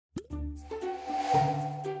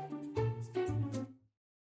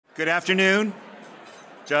Good afternoon,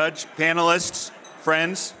 Judge, panelists,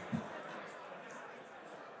 friends.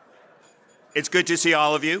 It's good to see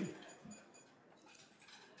all of you.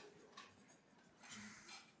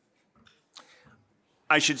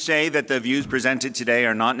 I should say that the views presented today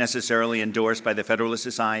are not necessarily endorsed by the Federalist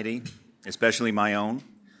Society, especially my own.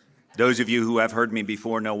 Those of you who have heard me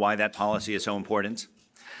before know why that policy is so important.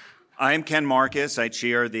 I am Ken Marcus. I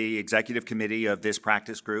chair the executive committee of this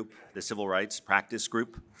practice group, the Civil Rights Practice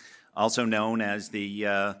Group, also known as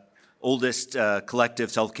the oldest collective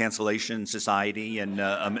self-cancellation society in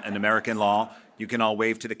American law. You can all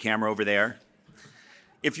wave to the camera over there.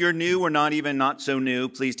 If you're new or not so new,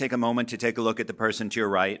 please take a moment to take a look at the person to your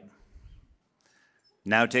right.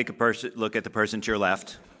 Now take a look at the person to your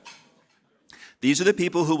left. These are the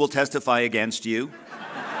people who will testify against you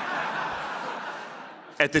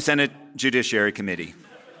at the Senate Judiciary Committee.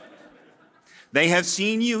 They have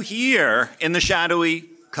seen you here in the shadowy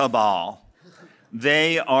cabal.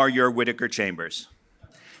 They are your Whittaker Chambers.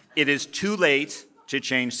 It is too late to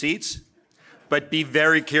change seats, but be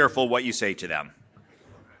very careful what you say to them.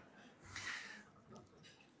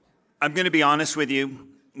 I'm going to be honest with you,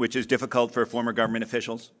 which is difficult for former government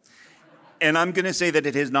officials. And I'm going to say that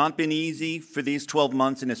it has not been easy for these 12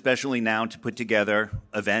 months, and especially now, to put together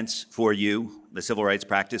events for you, the Civil Rights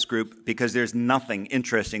Practice Group, because there's nothing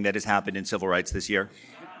interesting that has happened in civil rights this year.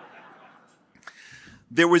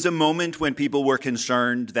 There was a moment when people were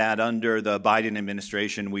concerned that under the Biden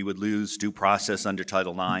administration we would lose due process under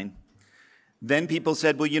Title IX. Then people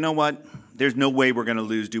said, well, you know what? There's no way we're going to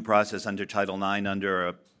lose due process under Title IX under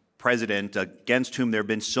a president against whom there have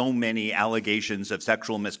been so many allegations of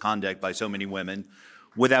sexual misconduct by so many women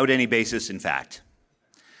without any basis in fact.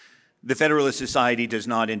 The Federalist Society does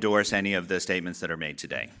not endorse any of the statements that are made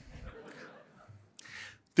today.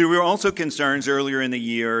 There were also concerns earlier in the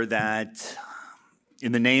year that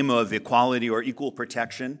in the name of equality or equal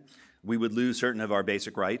protection, we would lose certain of our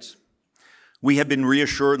basic rights. We have been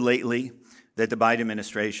reassured lately that the Biden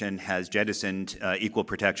administration has jettisoned equal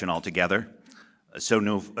protection altogether. So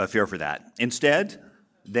no fear for that. Instead,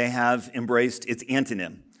 they have embraced its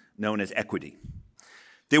antonym, known as equity.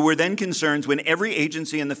 There were then concerns when every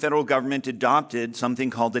agency in the federal government adopted something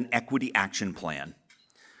called an equity action plan.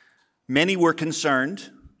 Many were concerned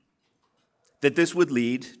that this would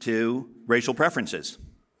lead to racial preferences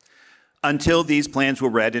until these plans were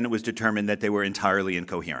read and it was determined that they were entirely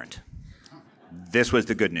incoherent. This was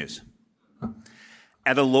the good news.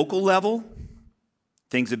 At a local level,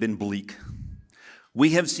 things have been bleak.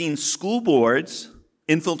 We have seen school boards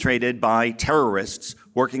infiltrated by terrorists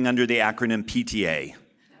working under the acronym PTA.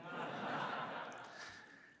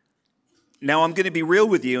 Now, I'm going to be real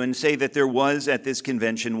with you and say that there was at this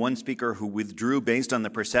convention one speaker who withdrew based on the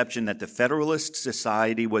perception that the Federalist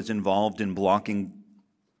Society was involved in blocking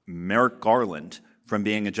Merrick Garland from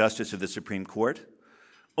being a justice of the Supreme Court,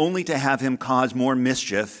 only to have him cause more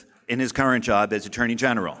mischief in his current job as Attorney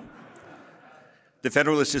General. The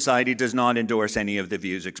Federalist Society does not endorse any of the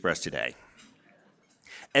views expressed today.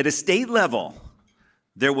 At a state level,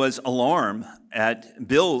 there was alarm at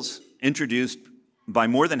bills introduced by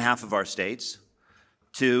more than half of our states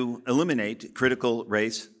to eliminate critical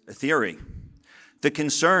race theory. The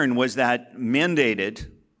concern was that state-mandated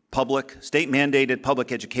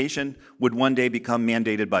public education would one day become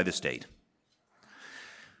mandated by the state.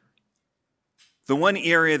 The one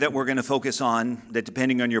area that we're going to focus on that,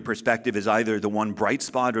 depending on your perspective, is either the one bright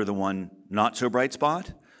spot or the one not so bright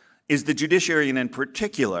spot, is the judiciary and in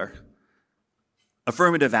particular,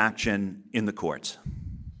 affirmative action in the courts.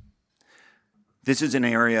 This is an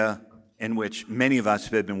area in which many of us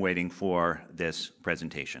have been waiting for this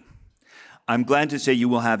presentation. I'm glad to say you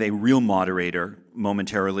will have a real moderator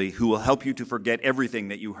momentarily who will help you to forget everything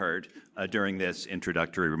that you heard during this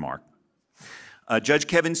introductory remark. Judge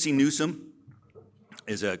Kevin C. Newsom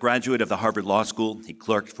is a graduate of the Harvard Law School. He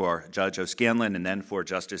clerked for Judge O'Scanlan and then for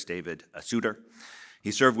Justice David Souter. He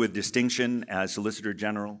served with distinction as Solicitor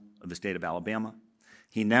General of the state of Alabama.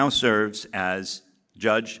 He now serves as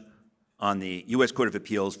judge on the U.S. Court of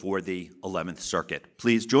Appeals for the 11th Circuit.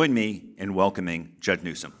 Please join me in welcoming Judge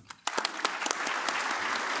Newsom.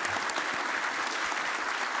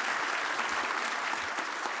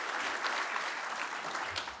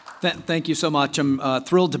 Thank you so much. I'm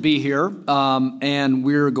thrilled to be here, and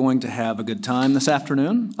we're going to have a good time this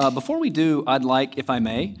afternoon. Before we do, I'd like, if I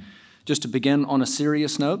may, just to begin on a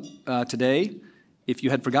serious note. Today, if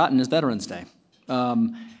you had forgotten, is Veterans Day.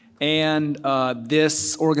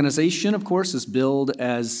 This organization, of course, is billed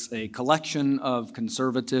as a collection of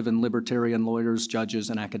conservative and libertarian lawyers,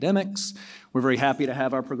 judges, and academics. We're very happy to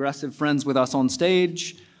have our progressive friends with us on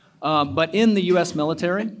stage. But in the U.S.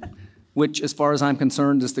 military, which, as far as I'm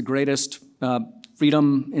concerned, is the greatest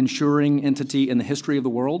freedom-ensuring entity in the history of the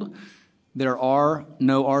world, there are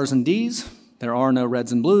no R's and D's, there are no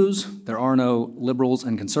reds and blues, there are no liberals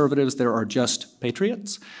and conservatives, there are just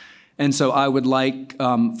patriots. And so I would like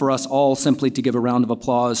for us all simply to give a round of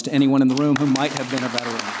applause to anyone in the room who might have been a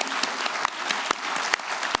veteran.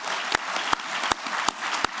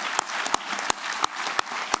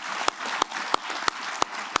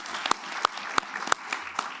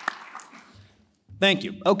 Thank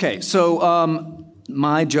you. Okay, so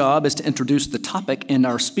my job is to introduce the topic and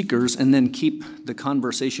our speakers and then keep the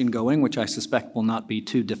conversation going, which I suspect will not be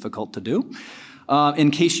too difficult to do. In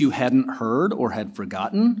case you hadn't heard or had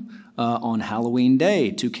forgotten, on Halloween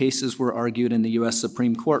Day, 2 cases were argued in the U.S.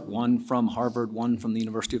 Supreme Court, one from Harvard, one from the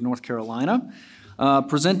University of North Carolina,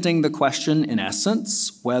 presenting the question, in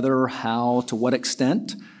essence, whether, how, to what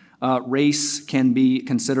extent race can be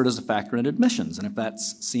considered as a factor in admissions. And if that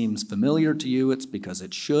seems familiar to you, it's because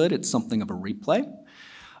it should. It's something of a replay.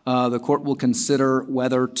 The court will consider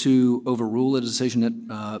whether to overrule a decision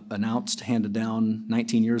it handed down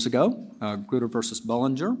 19 years ago, Grutter versus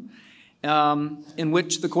Bollinger, in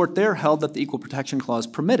which the court there held that the Equal Protection Clause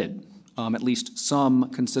permitted at least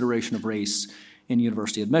some consideration of race in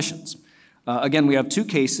university admissions. Again, we have 2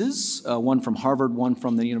 cases, one from Harvard, one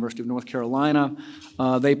from the University of North Carolina.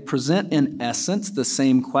 They present, in essence, the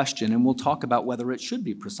same question, and we'll talk about whether it should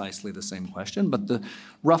be precisely the same question, but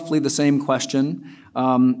roughly the same question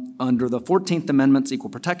under the 14th Amendment's Equal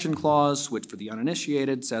Protection Clause, which for the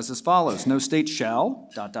uninitiated says as follows: no state shall, ...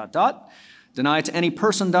 deny to any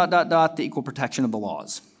person, ... the equal protection of the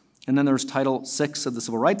laws. And then there's Title VI of the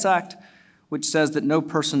Civil Rights Act, which says that no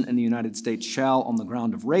person in the United States shall, on the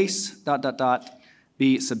ground of race, ...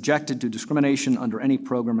 be subjected to discrimination under any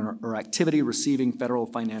program or activity receiving federal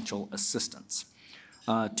financial assistance.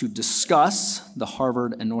 To discuss the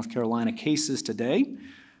Harvard and North Carolina cases today,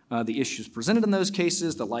 the issues presented in those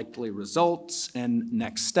cases, the likely results, and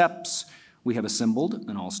next steps, we have assembled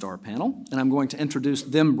an all-star panel, and I'm going to introduce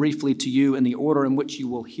them briefly to you in the order in which you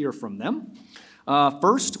will hear from them.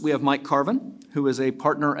 First, we have Mike Carvin, who is a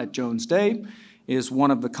partner at Jones Day, is one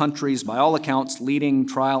of the country's, by all accounts, leading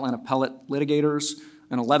trial and appellate litigators,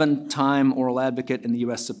 an 11-time oral advocate in the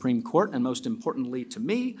U.S. Supreme Court, and most importantly to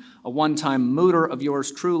me, a one-time mooter of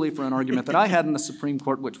yours truly for an argument that I had in the Supreme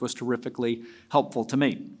Court, which was terrifically helpful to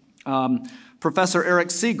me. Professor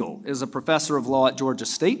Eric Siegel is a professor of law at Georgia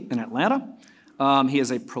State in Atlanta. He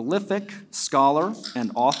is a prolific scholar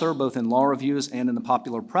and author, both in law reviews and in the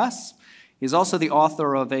popular press. He's also the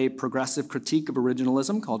author of a progressive critique of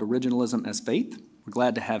originalism called Originalism as Faith. We're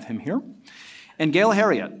glad to have him here. And Gail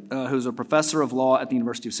Heriot, who's a professor of law at the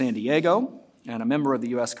University of San Diego and a member of the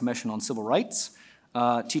U.S. Commission on Civil Rights,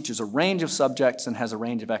 teaches a range of subjects and has a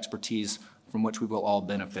range of expertise from which we will all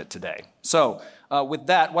benefit today. So with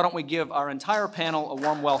that, why don't we give our entire panel a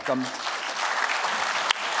warm welcome.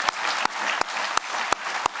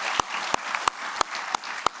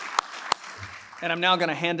 And I'm now going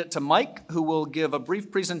to hand it to Mike, who will give a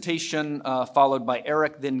brief presentation, followed by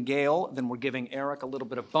Eric, then Gail. Then we're giving Eric a little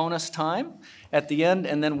bit of bonus time at the end,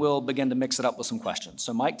 and then we'll begin to mix it up with some questions.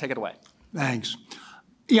 So Mike, take it away. Thanks.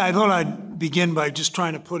 Yeah, I thought I'd begin by just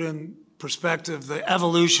trying to put in perspective the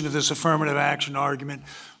evolution of this affirmative action argument.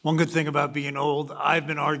 One good thing about being old, I've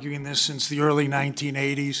been arguing this since the early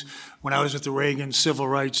 1980s when I was at the Reagan Civil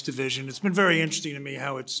Rights Division. It's been very interesting to me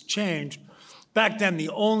how it's changed. Back then, the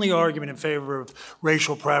only argument in favor of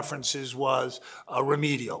racial preferences was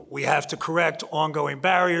remedial. We have to correct ongoing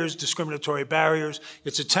barriers, discriminatory barriers.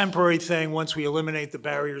 It's a temporary thing. Once we eliminate the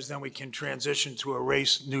barriers, then we can transition to a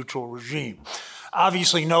race-neutral regime.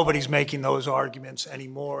 Obviously, nobody's making those arguments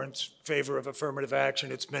anymore in favor of affirmative action.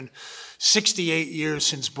 It's been 68 years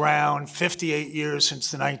since Brown, 58 years since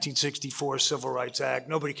the 1964 Civil Rights Act.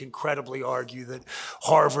 Nobody can credibly argue that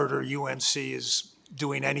Harvard or UNC is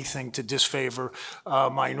doing anything to disfavor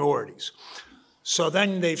minorities. So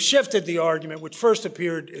then they've shifted the argument, which first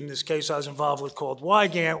appeared in this case I was involved with called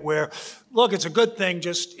Wygant, where, look, it's a good thing,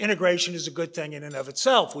 just integration is a good thing in and of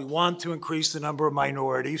itself. We want to increase the number of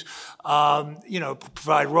minorities,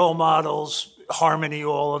 provide role models, harmony,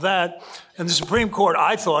 all of that. And the Supreme Court,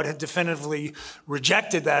 I thought, had definitively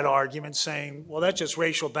rejected that argument, saying, well, that's just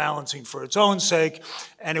racial balancing for its own sake,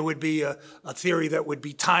 and it would be a theory that would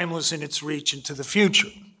be timeless in its reach into the future.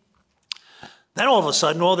 Then all of a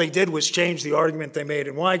sudden, all they did was change the argument they made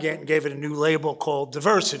in Wygant and gave it a new label called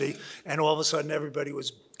diversity, and all of a sudden everybody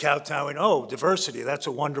was kowtowing, oh, diversity, that's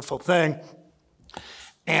a wonderful thing.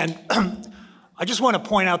 And I just want to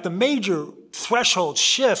point out the major threshold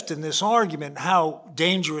shift in this argument, how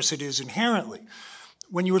dangerous it is inherently.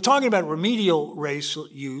 when you were talking about remedial race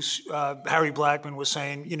use, Harry Blackman was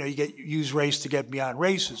saying, you use race to get beyond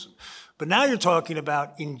racism. But now you're talking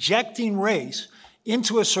about injecting race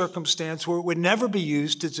into a circumstance where it would never be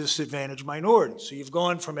used to disadvantage minorities. So you've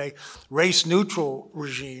gone from a race-neutral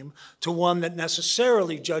regime to one that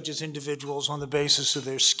necessarily judges individuals on the basis of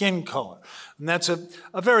their skin color. And that's a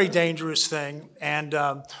very dangerous thing. And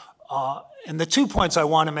the 2 points I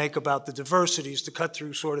want to make about the diversity is to cut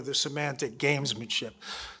through sort of the semantic gamesmanship.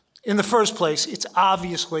 In the first place, it's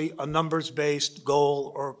obviously a numbers-based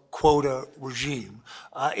goal or quota regime.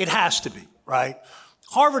 It has to be, right?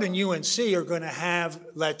 Harvard and UNC are going to have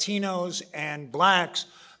Latinos and blacks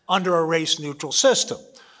under a race-neutral system.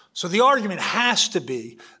 So the argument has to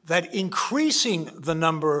be that increasing the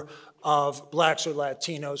number of blacks or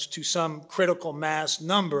Latinos to some critical mass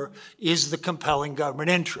number is the compelling government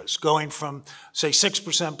interest. Going from, say,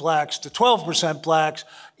 6% blacks to 12% blacks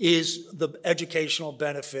is the educational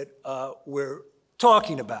benefit we're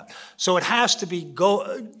talking about. So it has to be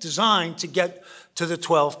designed to get to the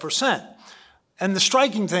 12%. And the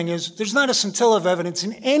striking thing is there's not a scintilla of evidence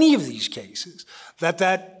in any of these cases that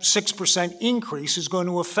 6% increase is going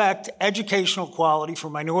to affect educational quality for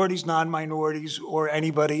minorities, non-minorities, or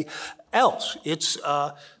anybody else.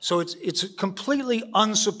 So it's a completely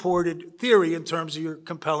unsupported theory in terms of your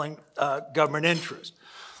compelling government interest.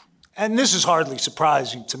 And this is hardly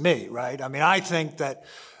surprising to me, right? I mean, I think that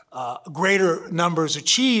greater numbers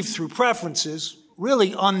achieved through preferences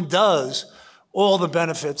really undoes all the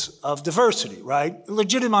benefits of diversity, right? It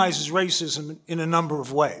legitimizes racism in a number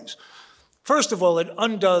of ways. First of all, it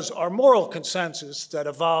undoes our moral consensus that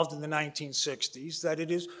evolved in the 1960s, that it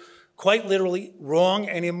is quite literally wrong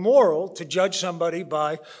and immoral to judge somebody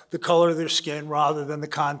by the color of their skin rather than the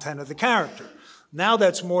content of the character. Now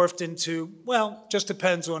that's morphed into, well, just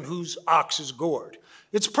depends on whose ox is gored.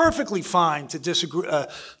 It's perfectly fine to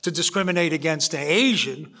discriminate against an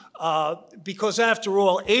Asian because, after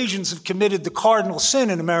all, Asians have committed the cardinal sin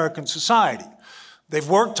in American society. They've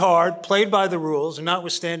worked hard, played by the rules, and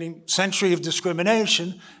notwithstanding a century of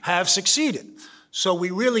discrimination, have succeeded. So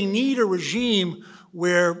we really need a regime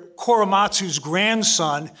where Korematsu's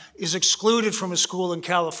grandson is excluded from a school in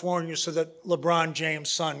California so that LeBron James'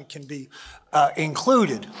 son can be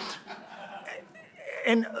included.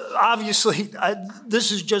 And obviously, this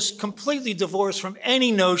is just completely divorced from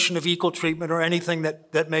any notion of equal treatment or anything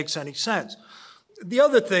that makes any sense. The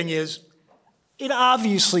other thing is, it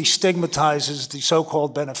obviously stigmatizes the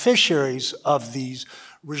so-called beneficiaries of these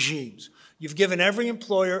regimes. You've given every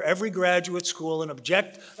employer, every graduate school an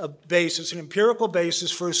empirical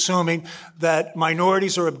basis for assuming that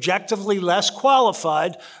minorities are objectively less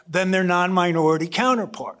qualified than their non-minority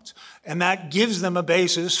counterparts. And that gives them a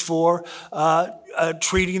basis for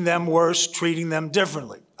treating them worse, treating them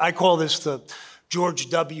differently. I call this the George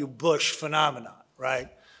W. Bush phenomenon, right?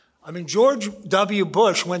 I mean, George W.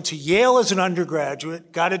 Bush went to Yale as an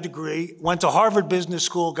undergraduate, got a degree, went to Harvard Business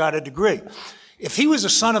School, got a degree. If he was a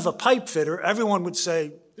son of a pipe fitter, everyone would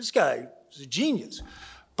say, this guy is a genius.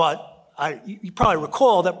 But you probably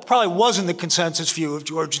recall that probably wasn't the consensus view of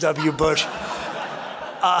George W. Bush.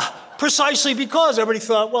 Precisely because everybody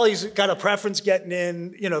thought, well, he's got a preference getting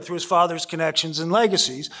in, through his father's connections and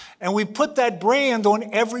legacies. And we put that brand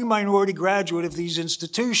on every minority graduate of these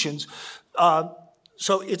institutions.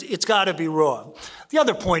 So it's got to be wrong. The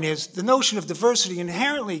other point is the notion of diversity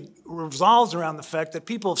inherently revolves around the fact that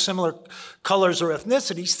people of similar colors or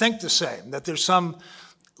ethnicities think the same, that there's some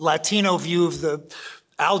Latino view of the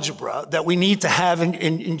algebra that we need to have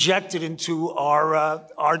injected into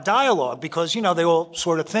our dialogue because, they all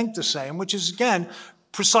sort of think the same, which is, again,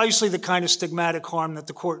 precisely the kind of stigmatic harm that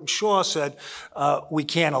the court in Shaw said we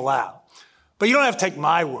can't allow. But you don't have to take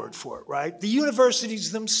my word for it, right? The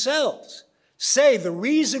universities themselves say the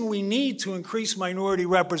reason we need to increase minority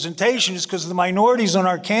representation is because the minorities on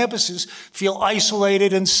our campuses feel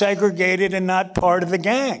isolated and segregated and not part of the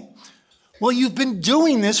gang. Well, you've been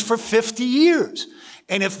doing this for 50 years.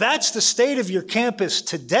 And if that's the state of your campus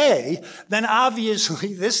today, then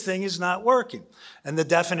obviously this thing is not working. And the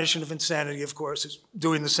definition of insanity, of course, is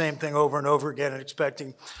doing the same thing over and over again and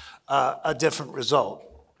expecting a different result.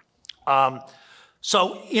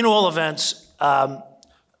 So in all events,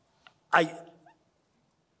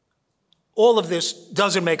 all of this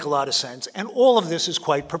doesn't make a lot of sense, and all of this is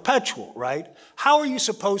quite perpetual, right? How are you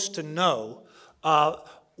supposed to know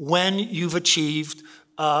when you've achieved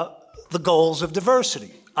the goals of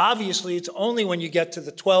diversity? Obviously, it's only when you get to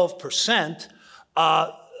the 12%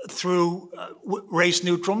 through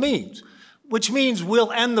race-neutral means. which means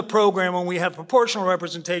we'll end the program when we have proportional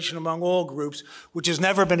representation among all groups, which has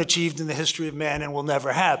never been achieved in the history of man and will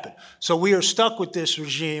never happen. So we are stuck with this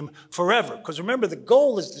regime forever. Because remember, the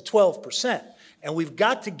goal is the 12%. And we've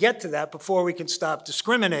got to get to that before we can stop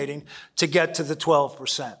discriminating to get to the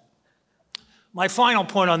 12%. My final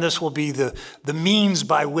point on this will be the means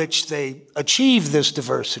by which they achieve this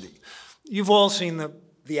diversity. You've all seen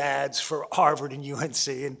the ads for Harvard and UNC,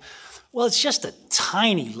 and well, it's just a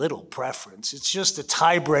tiny little preference. It's just a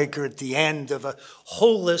tiebreaker at the end of a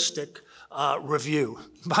holistic review.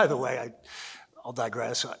 By the way, I'll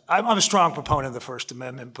digress. I'm a strong proponent of the First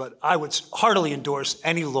Amendment, but I would heartily endorse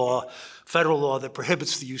any law, federal law, that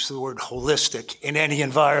prohibits the use of the word holistic in any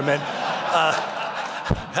environment.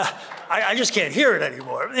 I just can't hear it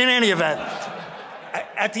anymore. In any event,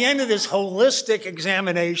 at the end of this holistic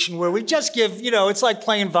examination where we just give, it's like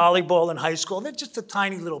playing volleyball in high school. They're just a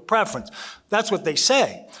tiny little preference. That's what they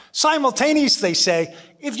say. Simultaneously, they say,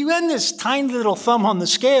 if you end this tiny little thumb on the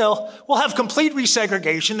scale, we'll have complete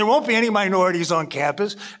resegregation. There won't be any minorities on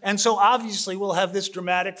campus. And so obviously we'll have this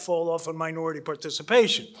dramatic fall off on minority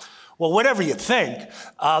participation. Well, whatever you think,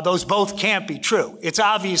 those both can't be true. It's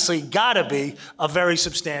obviously got to be a very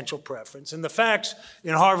substantial preference. And the facts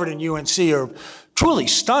in Harvard and UNC are truly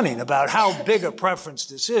stunning about how big a preference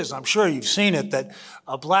this is. I'm sure you've seen it, that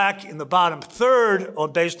a black in the bottom third,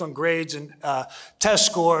 based on grades and test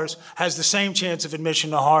scores, has the same chance of admission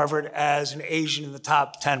to Harvard as an Asian in the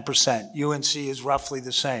top 10%. UNC is roughly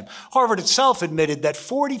the same. Harvard itself admitted that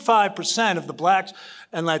 45% of the blacks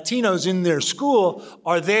and Latinos in their school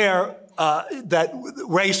are there, that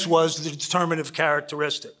race was the determinative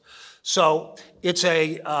characteristic. So it's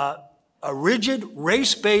a rigid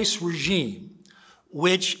race-based regime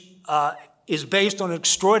which is based on an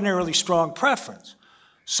extraordinarily strong preference.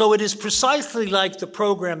 So it is precisely like the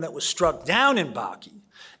program that was struck down in Bakke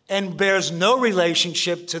and bears no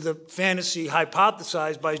relationship to the fantasy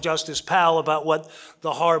hypothesized by Justice Powell about what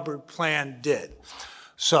the Harvard plan did.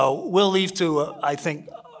 So we'll leave to, I think,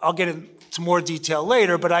 I'll get into more detail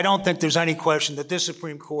later, but I don't think there's any question that this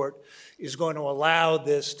Supreme Court is going to allow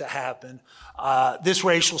this to happen. This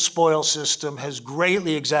racial spoil system has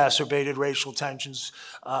greatly exacerbated racial tensions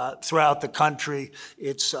throughout the country.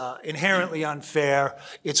 It's inherently unfair.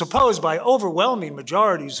 It's opposed by overwhelming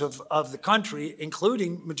majorities of the country,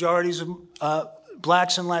 including majorities of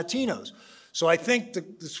blacks and Latinos. So I think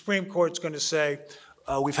the Supreme Court's going to say,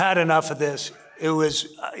 we've had enough of this.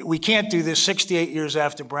 We can't do this 68 years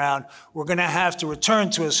after Brown. We're going to have to return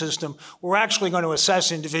to a system. We're actually going to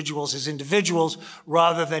assess individuals as individuals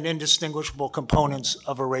rather than indistinguishable components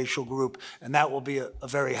of a racial group. And that will be a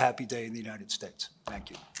very happy day in the United States. Thank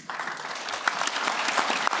you.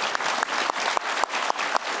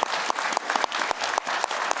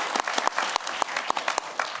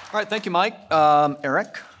 All right, thank you, Mike.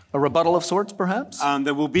 Eric? A rebuttal of sorts, perhaps?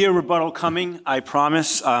 There will be a rebuttal coming, I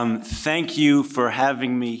promise. Thank you for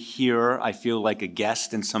having me here. I feel like a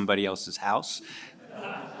guest in somebody else's house,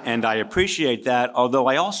 and I appreciate that, although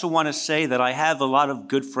I also want to say that I have a lot of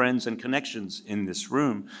good friends and connections in this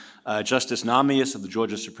room. Justice Nahmias of the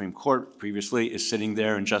Georgia Supreme Court previously is sitting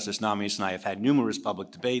there, and Justice Nahmias and I have had numerous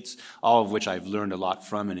public debates, all of which I've learned a lot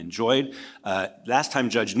from and enjoyed. Last time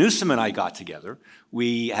Judge Newsom and I got together,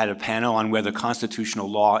 we had a panel on whether constitutional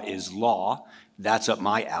law is law. That's up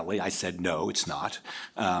my alley. I said, no, it's not.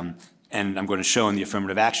 And I'm going to show in the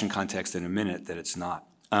affirmative action context in a minute that it's not.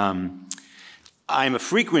 I'm a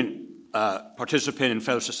frequent participant in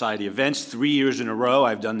Federalist Society events. 3 years in a row,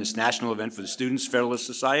 I've done this national event for the Students' Federalist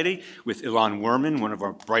Society with Ilan Werman, one of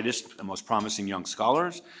our brightest and most promising young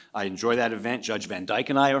scholars. I enjoy that event. Judge Van Dyke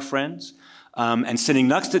and I are friends. And sitting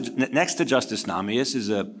next to Justice Nahmias is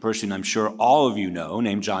a person I'm sure all of you know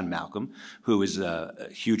named John Malcolm, who is a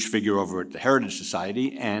huge figure over at the Heritage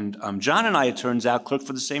Society. And John and I, it turns out, clerked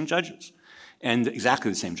for the same judges. And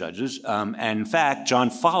exactly the same judges. And in fact, John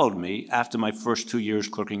followed me after my first 2 years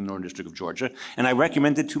clerking in the Northern District of Georgia, and I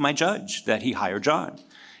recommended to my judge that he hire John.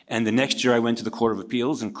 And the next year I went to the Court of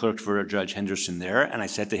Appeals and clerked for Judge Henderson there, and I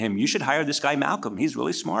said to him, you should hire this guy Malcolm, he's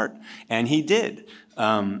really smart. And he did.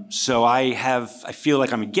 So I feel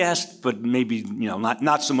like I'm a guest, but maybe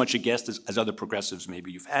not so much a guest as other progressives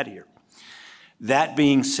maybe you've had here. That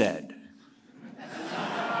being said,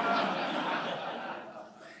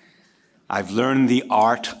 I've learned the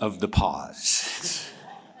art of the pause.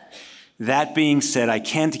 That being said, I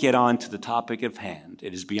can't get on to the topic of hand.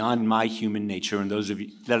 It is beyond my human nature, and those of you,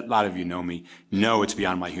 a lot of you know me, know it's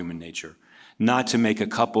beyond my human nature, not to make a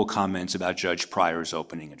couple comments about Judge Pryor's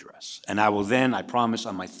opening address. And I will then, I promise,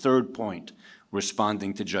 on my third point,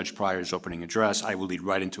 responding to Judge Pryor's opening address, I will lead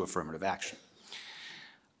right into affirmative action.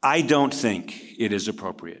 I don't think it is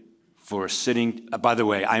appropriate for a sitting, by the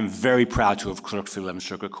way, I'm very proud to have clerked for the 11th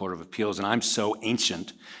Circuit Court of Appeals, and I'm so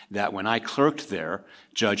ancient that when I clerked there,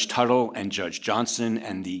 Judge Tuttle and Judge Johnson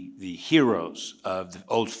and the heroes of the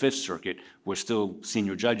old Fifth Circuit were still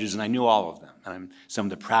senior judges, and I knew all of them. And some of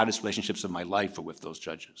the proudest relationships of my life are with those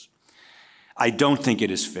judges. I don't think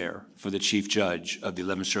it is fair for the Chief Judge of the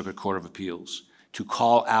 11th Circuit Court of Appeals to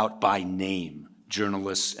call out by name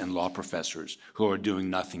journalists and law professors who are doing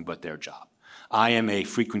nothing but their job. I am a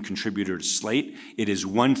frequent contributor to Slate. It is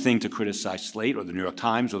one thing to criticize Slate or the New York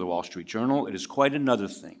Times or the Wall Street Journal. It is quite another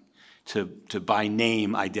thing to by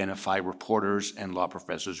name identify reporters and law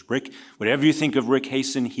professors. Rick, whatever you think of Rick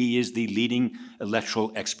Hasen, he is the leading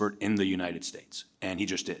electoral expert in the United States, and he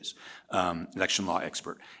just is, election law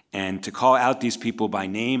expert. And to call out these people by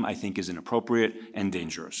name, I think, is inappropriate and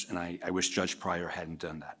dangerous, and I wish Judge Pryor hadn't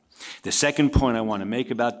done that. The second point I want to make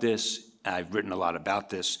about this, I've written a lot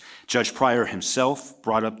about this, Judge Pryor himself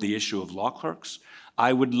brought up the issue of law clerks.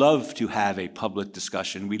 I would love to have a public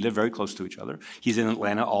discussion. We live very close to each other. He's in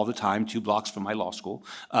Atlanta all the time, 2 blocks from my law school.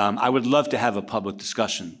 I would love to have a public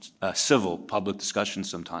discussion, a civil public discussion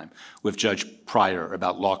sometime with Judge Pryor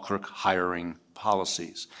about law clerk hiring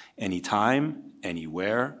policies. Anytime,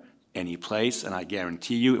 anywhere, any place, and I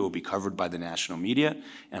guarantee you it will be covered by the national media,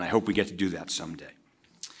 and I hope we get to do that someday.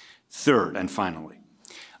 Third, and finally,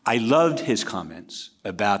 I loved his comments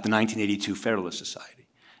about the 1982 Federalist Society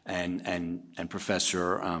and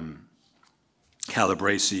Professor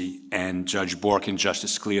Calabresi and Judge Bork and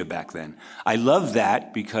Justice Scalia back then. I love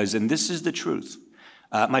that because, and this is the truth,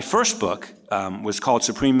 my first book was called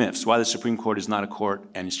Supreme Myths, Why the Supreme Court is Not a Court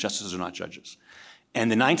and Its Justices Are Not Judges. And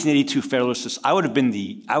the 1982 Federalist Society, I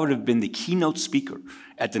would have been the keynote speaker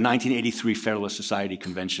at the 1983 Federalist Society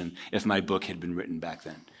convention if my book had been written back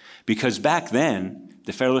then. Because back then,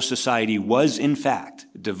 the Federalist Society was, in fact,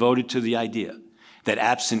 devoted to the idea that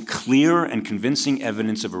absent clear and convincing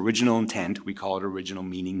evidence of original intent, we call it original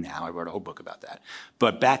meaning now, I wrote a whole book about that,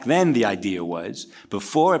 but back then the idea was,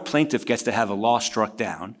 before a plaintiff gets to have a law struck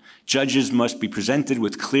down, judges must be presented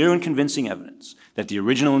with clear and convincing evidence that the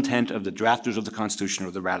original intent of the drafters of the Constitution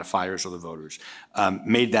or the ratifiers or the voters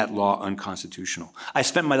made that law unconstitutional. I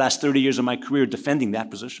spent my last 30 years of my career defending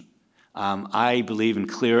that position. I believe in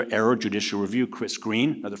clear error judicial review. Chris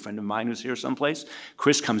Green, another friend of mine who's here someplace,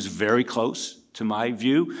 Chris comes very close to my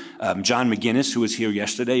view. John McGinnis, who was here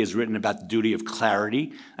yesterday, has written about the duty of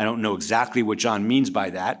clarity. I don't know exactly what John means by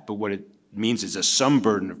that, but what it means is some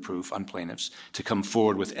burden of proof on plaintiffs to come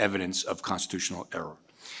forward with evidence of constitutional error.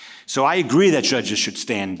 So I agree that judges should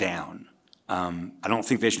stand down. I don't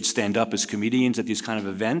think they should stand up as comedians at these kind of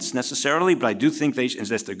events necessarily, but I do think they,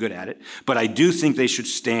 unless they're good at it, but I do think they should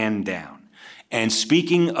stand down. And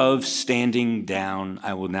speaking of standing down,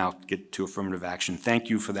 I will now get to affirmative action. Thank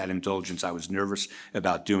you for that indulgence. I was nervous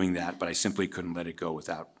about doing that, but I simply couldn't let it go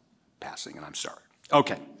without passing, and I'm sorry.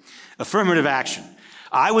 Okay, affirmative action.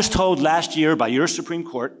 I was told last year by your Supreme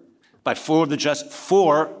Court, by four of the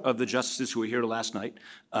justices who were here last night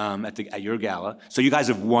at your gala. So you guys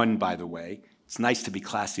have won, by the way. It's nice to be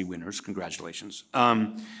classy winners. Congratulations.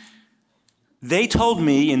 They told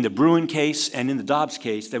me in the Bruen case and in the Dobbs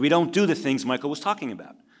case that we don't do the things Michael was talking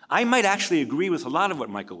about. I might actually agree with a lot of what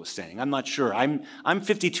Michael was saying. I'm not sure. I'm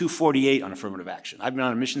 52-48 on affirmative action. I've been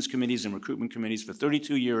on admissions committees and recruitment committees for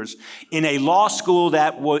 32 years in a law school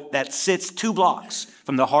that sits 2 blocks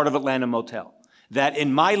from the Heart of Atlanta Motel. That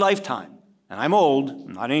in my lifetime, and I'm old,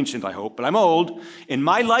 I'm not ancient, I hope, but I'm old, in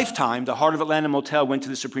my lifetime, the Heart of Atlanta Motel went to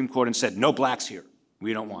the Supreme Court and said, no blacks here.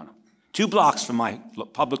 We don't want them. 2 blocks from my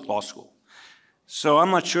public law school. So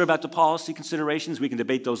I'm not sure about the policy considerations. We can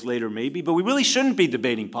debate those later maybe, but we really shouldn't be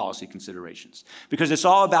debating policy considerations because it's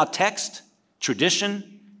all about text,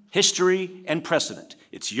 tradition, history, and precedent.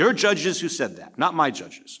 It's your judges who said that, not my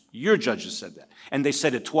judges. Your judges said that. And they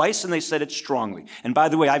said it twice, and they said it strongly. And by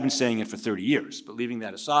the way, I've been saying it for 30 years, but leaving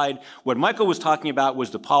that aside, what Michael was talking about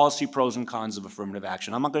was the policy pros and cons of affirmative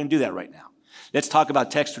action. I'm not going to do that right now. Let's talk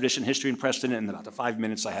about text, tradition, history, and precedent in about the 5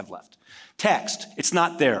 minutes I have left. Text, it's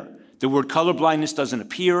not there. The word colorblindness doesn't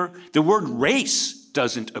appear. The word race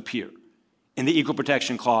doesn't appear in the Equal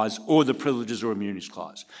Protection Clause or the Privileges or Immunities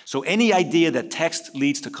Clause. So any idea that text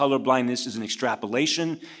leads to colorblindness is an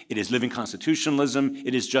extrapolation. It is living constitutionalism.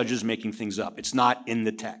 It is judges making things up. It's not in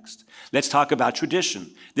the text. Let's talk about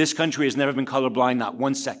tradition. This country has never been colorblind, not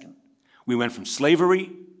 1 second. We went from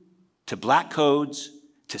slavery to black codes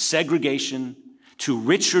to segregation to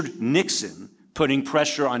Richard Nixon putting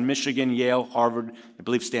pressure on Michigan, Yale, Harvard, I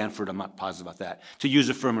believe Stanford, I'm not positive about that, to use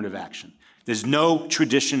affirmative action. There's no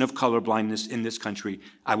tradition of colorblindness in this country.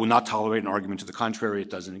 I will not tolerate an argument to the contrary. It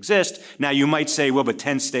doesn't exist. Now, you might say, well, but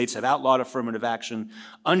 10 states have outlawed affirmative action.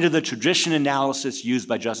 Under the tradition analysis used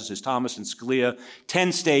by Justices Thomas and Scalia,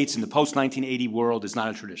 10 states in the post-1980 world is not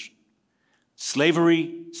a tradition.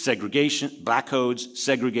 Slavery, segregation, black codes,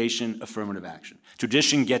 segregation, affirmative action.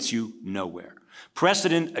 Tradition gets you nowhere.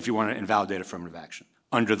 Precedent, if you want to invalidate affirmative action,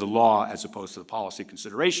 under the law as opposed to the policy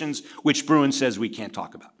considerations, which Bruen says we can't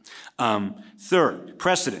talk about. Third,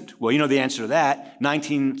 precedent. Well, you know the answer to that.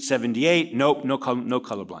 1978, nope, no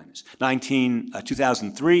color blindness.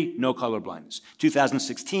 2003, no color blindness.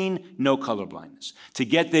 2016, no color blindness. To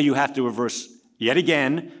get there, you have to reverse, yet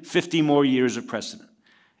again, 50 more years of precedent.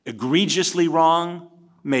 Egregiously wrong?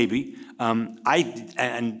 Maybe. And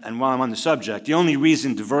while I'm on the subject, the only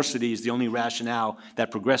reason diversity is the only rationale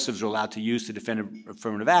that progressives are allowed to use to defend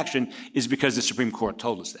affirmative action is because the Supreme Court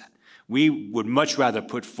told us that. We would much rather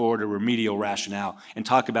put forward a remedial rationale and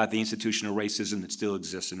talk about the institutional racism that still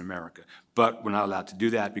exists in America. But we're not allowed to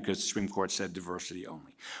do that because the Supreme Court said diversity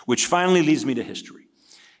only. Which finally leads me to history.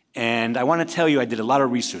 And I want to tell you, I did a lot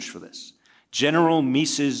of research for this. General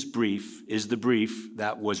Meese's brief is the brief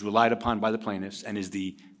that was relied upon by the plaintiffs and is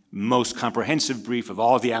the most comprehensive brief of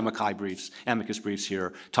all of the amicus briefs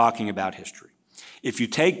here talking about history. If you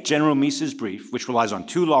take General Meese's brief, which relies on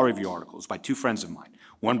 2 law review articles by 2 friends of mine,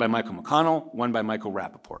 one by Michael McConnell, one by Michael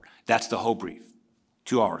Rappaport, that's the whole brief,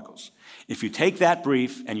 2 articles. If you take that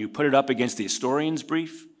brief and you put it up against the historian's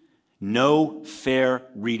brief, no fair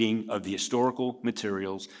reading of the historical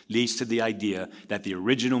materials leads to the idea that the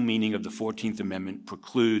original meaning of the 14th Amendment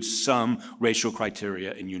precludes some racial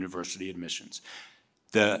criteria in university admissions.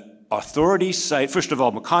 The authorities cite, first of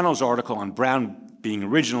all, McConnell's article on Brown being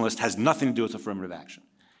originalist has nothing to do with affirmative action.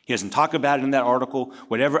 He doesn't talk about it in that article.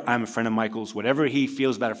 I'm a friend of Michael's. Whatever he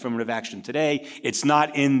feels about affirmative action today, it's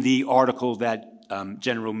not in the article that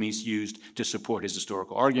General Meese used to support his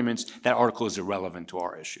historical arguments. That article is irrelevant to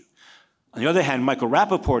our issue. On the other hand, Michael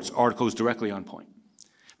Rappaport's article is directly on point.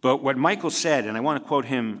 But what Michael said, and I want to quote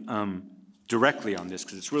him directly on this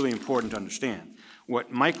because it's really important to understand,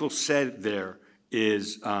 what Michael said there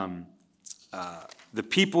is the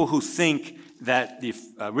people who think that the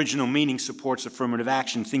original meaning supports affirmative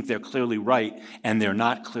action think they're clearly right, and they're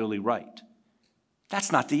not clearly right.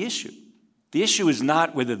 That's not the issue. The issue is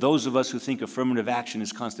not whether those of us who think affirmative action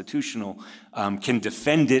is constitutional can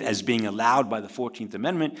defend it as being allowed by the 14th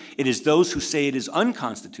Amendment. It is those who say it is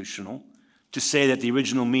unconstitutional to say that the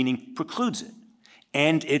original meaning precludes it.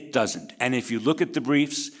 And it doesn't. And if you look at the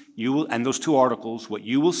briefs and those 2 articles, what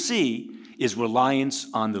you will see is reliance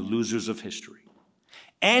on the losers of history.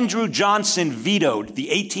 Andrew Johnson vetoed the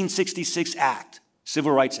 1866 Act,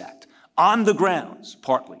 Civil Rights Act, on the grounds,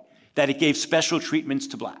 partly, that it gave special treatments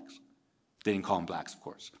to blacks. They didn't call them blacks, of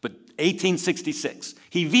course, but 1866.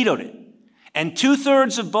 He vetoed it. And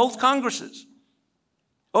 2/3 of both Congresses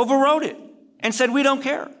overrode it and said, we don't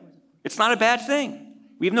care. It's not a bad thing.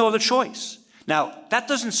 We have no other choice. Now, that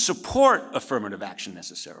doesn't support affirmative action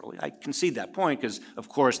necessarily. I concede that point because, of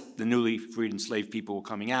course, the newly freed enslaved people were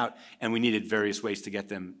coming out and we needed various ways to get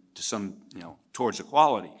them to towards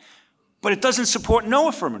equality. But it doesn't support no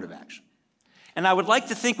affirmative action. And I would like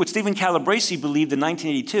to think what Stephen Calabresi believed in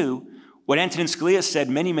 1982, what Antonin Scalia said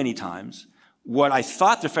many, many times, what I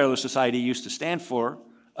thought the Federalist Society used to stand for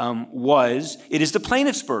was it is the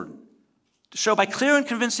plaintiff's burden to show by clear and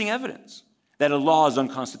convincing evidence that a law is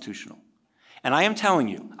unconstitutional. And I am telling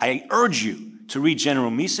you, I urge you to read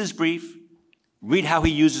General Meese's brief, read how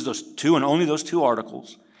he uses those 2 and only those 2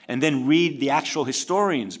 articles, and then read the actual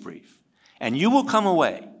historian's brief. And you will come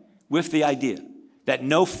away with the idea that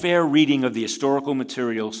no fair reading of the historical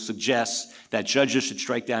material suggests that judges should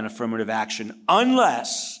strike down affirmative action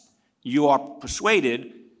unless you are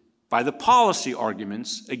persuaded by the policy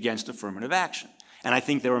arguments against affirmative action. And I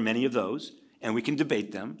think there are many of those, and we can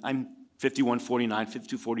debate them. I'm 51-49,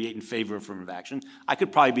 52-48 in favor of affirmative action. I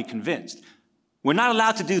could probably be convinced. We're not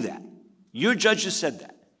allowed to do that. Your judges said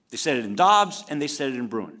that. They said it in Dobbs, and they said it in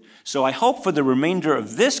Bruen. So I hope for the remainder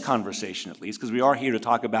of this conversation, at least, because we are here to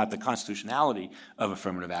talk about the constitutionality of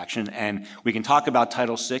affirmative action, and we can talk about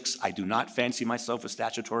Title VI. I do not fancy myself a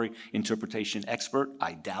statutory interpretation expert.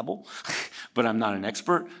 I dabble, but I'm not an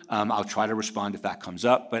expert. I'll try to respond if that comes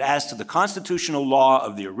up. But as to the constitutional law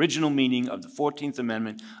of the original meaning of the 14th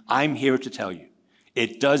Amendment, I'm here to tell you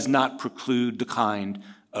it does not preclude the kind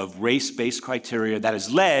of race-based criteria that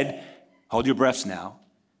has led, hold your breaths now,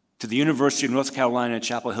 to the University of North Carolina at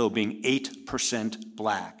Chapel Hill being 8%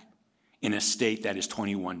 black in a state that is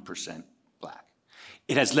 21% black.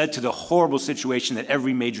 It has led to the horrible situation that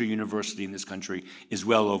every major university in this country is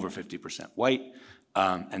well over 50% white.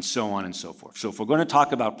 and so on and so forth. So if we're going to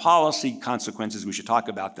talk about policy consequences, we should talk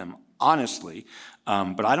about them honestly,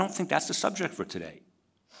 but I don't think that's the subject for today,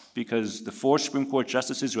 because the 4 Supreme Court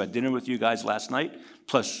justices who had dinner with you guys last night,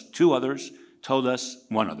 plus 2 others, told us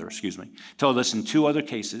in 2 other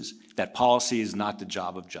cases that policy is not the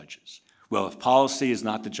job of judges. Well, if policy is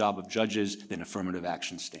not the job of judges, then affirmative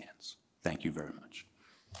action stands. Thank you very much.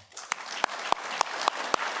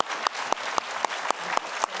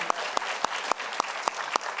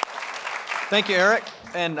 Thank you, Eric.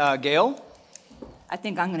 And Gail? I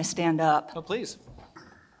think I'm going to stand up. Oh, please.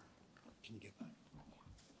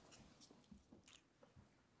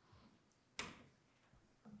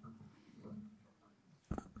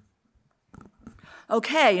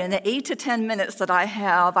 Okay, in the 8 to 10 minutes that I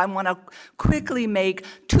have, I want to quickly make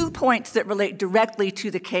 2 points that relate directly to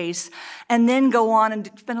the case, and then go on and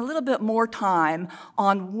spend a little bit more time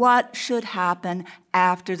on what should happen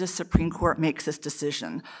after the Supreme Court makes this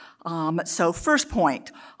decision. So first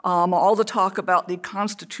point, all the talk about the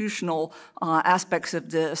constitutional aspects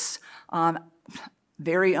of this,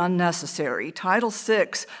 very unnecessary. Title VI,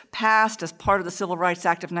 passed as part of the Civil Rights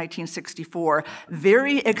Act of 1964,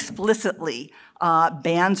 very explicitly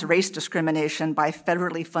bans race discrimination by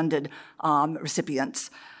federally funded recipients.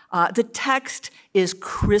 The text is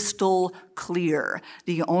crystal clear.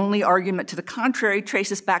 The only argument to the contrary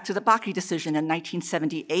traces back to the Bakke decision in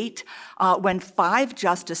 1978, when 5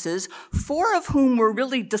 justices, 4 of whom were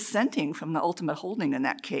really dissenting from the ultimate holding in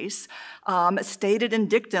that case, stated in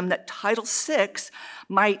dictum that Title VI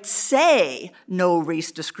might say no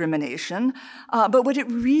race discrimination, but what it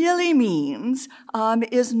really means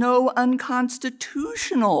is no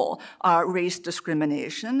unconstitutional race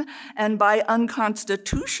discrimination. And by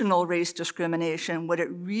unconstitutional race discrimination, what it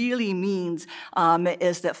really means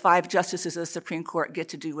is that 5 justices of the Supreme Court get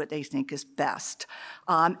to do what they think is best.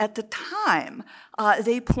 At the time,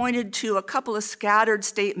 they pointed to a couple of scattered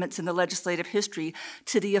statements in the legislative history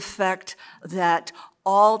to the effect that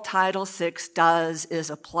all Title VI does is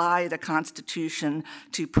apply the Constitution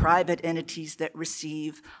to private entities that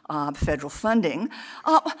receive federal funding.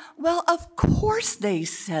 Well, of course they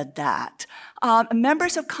said that.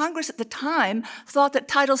 Members of Congress at the time thought that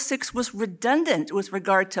Title VI was redundant with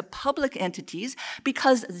regard to public entities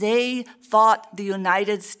because they thought the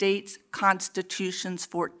United States Constitution's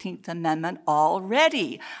 14th Amendment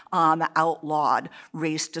already outlawed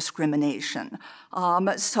race discrimination.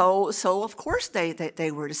 So of course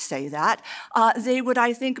they were to say that. They would,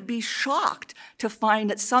 I think, be shocked to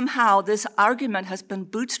find that somehow this argument has been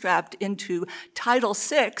bootstrapped into Title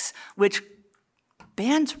VI, which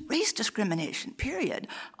bans race discrimination, period,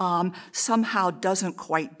 somehow doesn't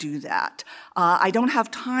quite do that. I don't have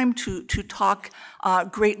time to talk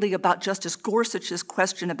greatly about Justice Gorsuch's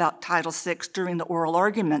question about Title VI during the oral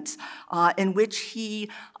arguments, in which he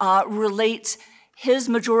relates his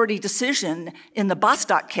majority decision in the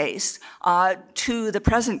Bostock case to the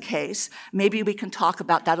present case. Maybe we can talk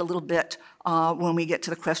about that a little bit when we get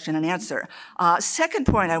to the question and answer. Second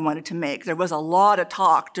point I wanted to make, there was a lot of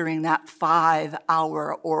talk during that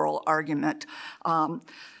 5-hour oral argument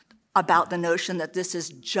about the notion that this is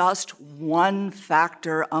just one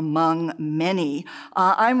factor among many.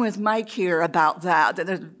 I'm with Mike here about that.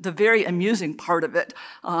 The very amusing part of it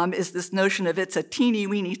is this notion of it's a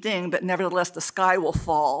teeny-weeny thing, but nevertheless the sky will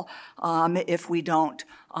fall if we don't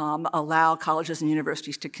allow colleges and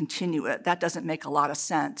universities to continue it. That doesn't make a lot of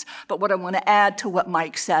sense. But what I want to add to what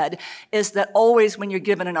Mike said is that always when you're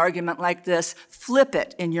given an argument like this, flip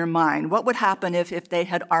it in your mind. What would happen if they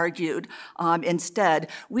had argued instead,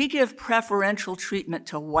 we give preferential treatment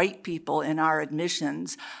to white people in our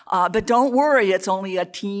admissions, but don't worry, it's only a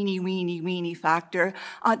teeny-weeny factor.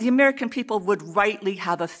 The American people would rightly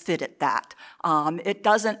have a fit at that. It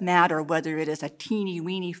doesn't matter whether it is a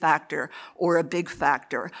teeny-weeny factor or a big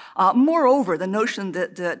factor. Moreover, the notion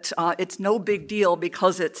that it's no big deal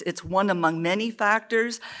because it's one among many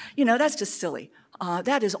factors, that's just silly.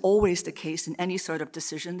 That is always the case in any sort of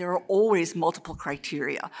decision. There are always multiple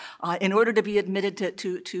criteria. In order to be admitted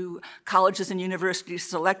to colleges and universities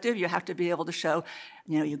selective, you have to be able to show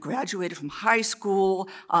you graduated from high school,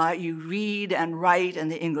 you read and write in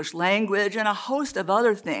the English language, and a host of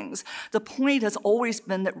other things. The point has always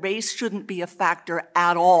been that race shouldn't be a factor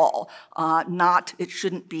at all, it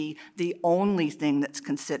shouldn't be the only thing that's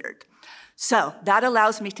considered. So that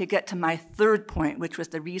allows me to get to my third point, which was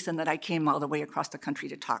the reason that I came all the way across the country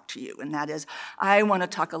to talk to you, and that is I want to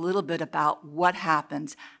talk a little bit about what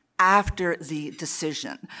happens after the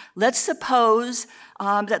decision. Let's suppose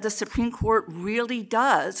that the Supreme Court really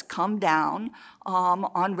does come down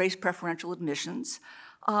on race preferential admissions.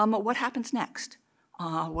 What happens next?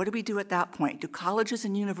 what do we do at that point? Do colleges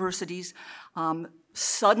and universities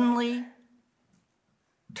suddenly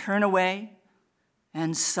turn away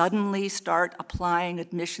and suddenly start applying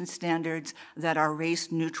admission standards that are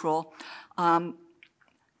race neutral?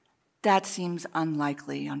 That seems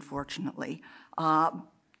unlikely, unfortunately.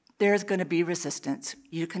 There's going to be resistance.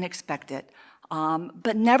 You can expect it.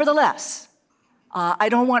 But nevertheless, I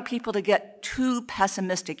don't want people to get too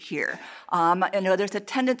pessimistic here. There's a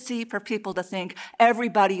tendency for people to think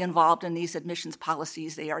everybody involved in these admissions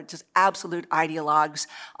policies, they are just absolute ideologues,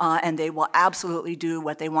 and they will absolutely do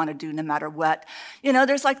what they want to do no matter what.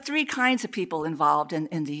 There's like three kinds of people involved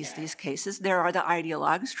in these cases. There are the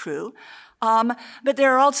ideologues, true. But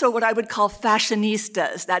there are also what I would call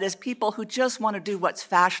fashionistas, that is, people who just want to do what's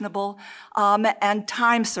fashionable, and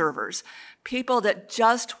time servers, people that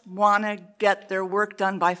just want to get their work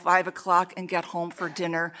done by 5 o'clock and get home for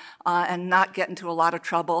dinner and not get into a lot of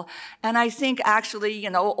trouble. And I think actually,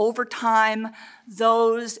 over time,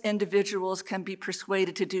 those individuals can be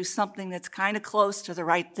persuaded to do something that's kind of close to the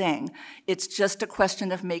right thing. It's just a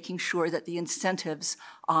question of making sure that the incentives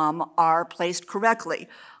are placed correctly.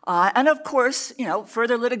 And of course,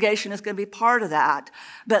 further litigation is going to be part of that.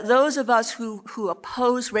 But those of us who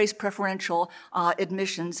oppose race preferential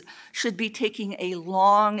admissions should be taking a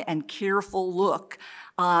long and careful look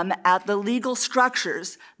at the legal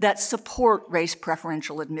structures that support race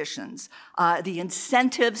preferential admissions. The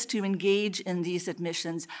incentives to engage in these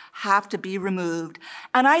admissions have to be removed.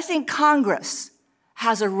 And I think Congress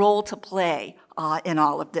has a role to play in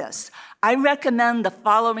all of this. I recommend the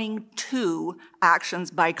following two actions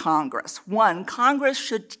by Congress. One, Congress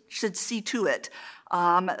should see to it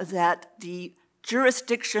that the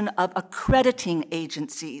jurisdiction of accrediting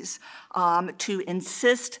agencies to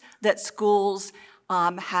insist that schools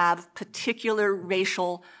have particular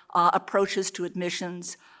racial approaches to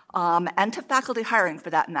admissions and to faculty hiring, for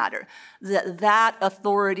that matter, that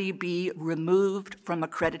authority be removed from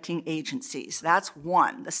accrediting agencies. That's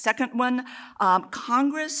one. The second one,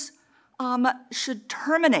 Congress should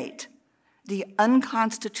terminate the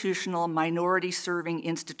unconstitutional minority-serving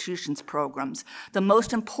institutions programs. The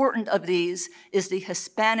most important of these is the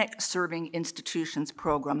Hispanic-serving institutions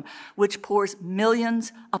program, which pours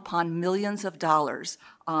millions upon millions of dollars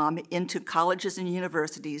into colleges and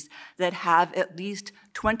universities that have at least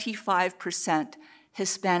 25%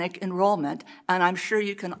 Hispanic enrollment, and I'm sure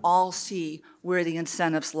you can all see where the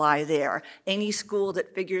incentives lie there. Any school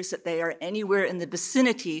that figures that they are anywhere in the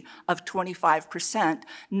vicinity of 25%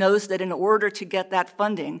 knows that in order to get that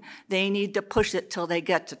funding, they need to push it till they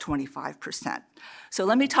get to 25%. So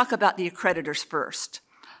let me talk about the accreditors first.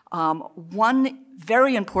 One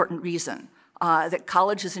very important reason that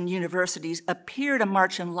colleges and universities appear to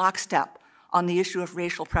march in lockstep on the issue of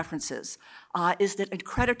racial preferences is that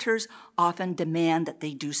accreditors often demand that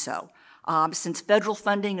they do so. Since federal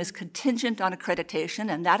funding is contingent on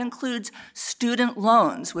accreditation, and that includes student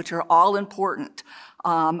loans, which are all important,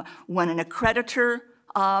 when an accreditor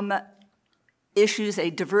issues a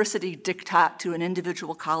diversity diktat to an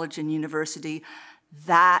individual college and university,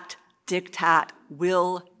 that diktat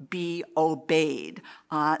will be obeyed.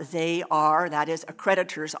 They are, that is,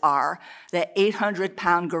 accreditors are, the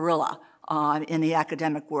 800-pound gorilla in the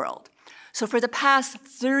academic world. So for the past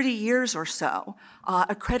 30 years or so,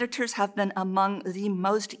 accreditors have been among the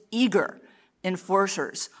most eager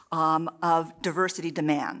enforcers of diversity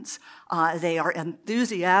demands. They are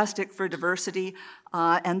enthusiastic for diversity,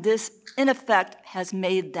 and this, in effect, has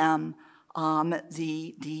made them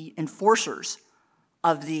the enforcers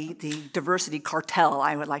of the diversity cartel,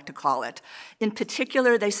 I would like to call it. In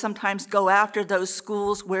particular, they sometimes go after those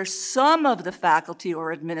schools where some of the faculty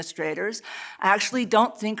or administrators actually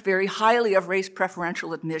don't think very highly of race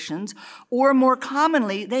preferential admissions, or more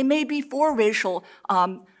commonly, they may be for racial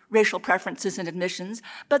preferences in admissions,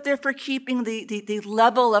 but they're for keeping the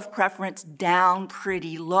level of preference down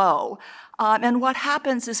pretty low. And what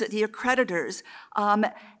happens is that the accreditors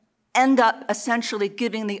end up essentially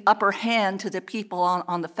giving the upper hand to the people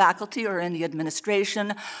on the faculty or in the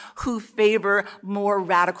administration who favor more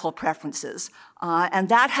radical preferences. And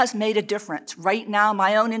that has made a difference. Right now,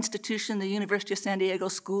 my own institution, the University of San Diego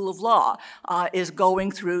School of Law, is going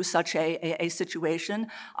through such a situation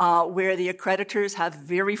where the accreditors have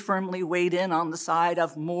very firmly weighed in on the side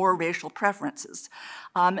of more racial preferences.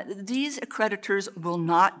 These accreditors will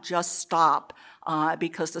not just stop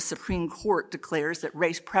because the Supreme Court declares that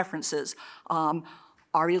race preferences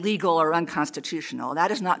are illegal or unconstitutional. That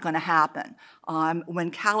is not going to happen. When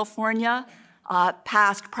California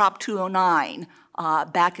passed Prop 209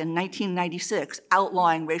 back in 1996,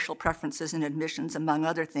 outlawing racial preferences in admissions, among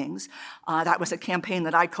other things. That was a campaign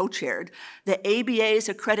that I co-chaired. The ABA's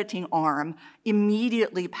accrediting arm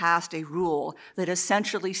immediately passed a rule that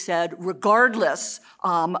essentially said, regardless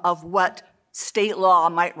of what state law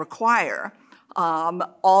might require,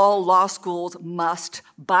 all law schools must,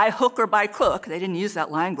 by hook or by crook, they didn't use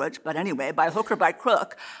that language, but anyway, by hook or by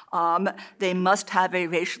crook, they must have a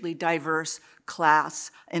racially diverse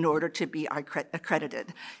class in order to be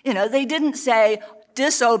accredited. You know, they didn't say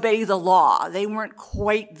disobey the law. They weren't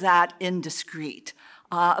quite that indiscreet.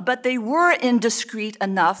 But they were indiscreet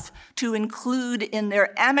enough to include in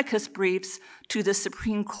their amicus briefs to the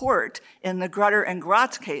Supreme Court in the Grutter and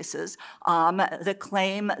Gratz cases the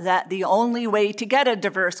claim that the only way to get a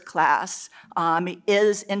diverse class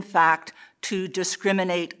is, in fact, to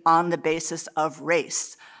discriminate on the basis of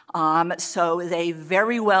race. So they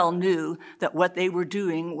very well knew that what they were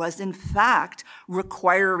doing was, in fact,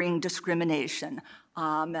 requiring discrimination.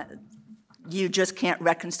 You just can't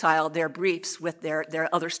reconcile their briefs with their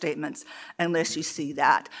other statements unless you see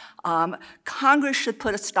that. Congress should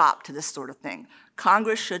put a stop to this sort of thing.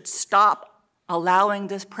 Congress should stop allowing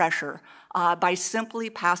this pressure by simply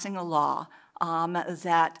passing a law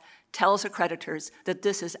that tells accreditors that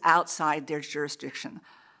this is outside their jurisdiction.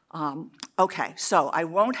 Okay, so I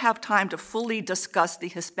won't have time to fully discuss the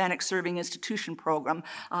Hispanic Serving Institution program,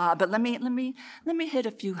 but let me hit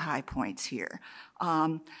a few high points here.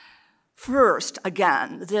 First,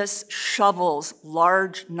 again, this shovels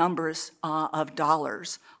large numbers of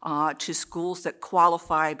dollars to schools that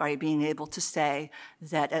qualify by being able to say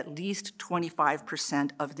that at least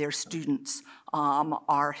 25% of their students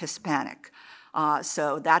are Hispanic.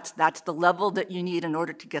 So that's the level that you need in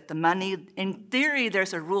order to get the money. In theory,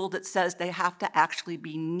 there's a rule that says they have to actually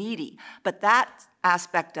be needy, but that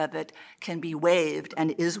aspect of it can be waived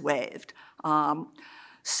and is waived.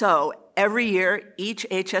 So every year, each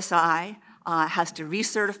HSI has to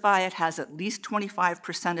recertify it, has at least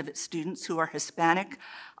 25% of its students who are Hispanic.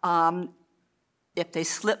 If they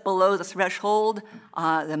slip below the threshold,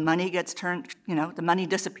 the money gets turned, the money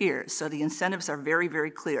disappears. So the incentives are very,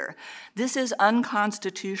 very clear. This is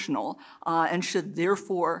unconstitutional and should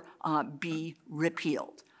therefore be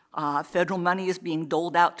repealed. Federal money is being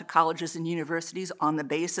doled out to colleges and universities on the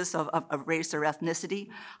basis of race or ethnicity.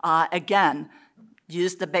 Again,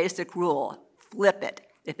 use the basic rule, flip it.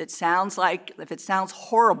 If it sounds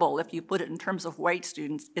horrible if you put it in terms of white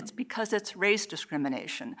students, it's because it's race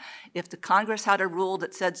discrimination. If the Congress had a rule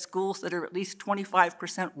that said schools that are at least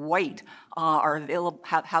 25% white are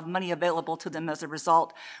have money available to them as a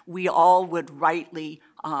result, we all would rightly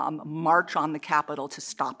march on the Capitol to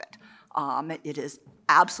stop it. It is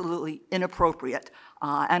absolutely inappropriate,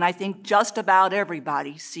 and I think just about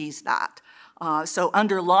everybody sees that. So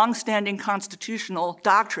under longstanding constitutional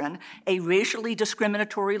doctrine, a racially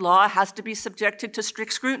discriminatory law has to be subjected to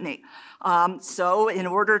strict scrutiny. So in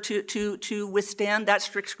order to withstand that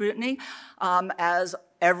strict scrutiny, as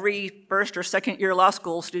every first or second year law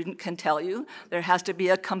school student can tell you, there has to be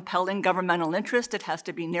a compelling governmental interest. It has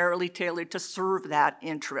to be narrowly tailored to serve that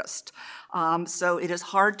interest. So it is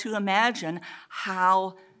hard to imagine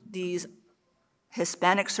how these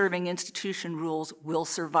Hispanic serving institution rules will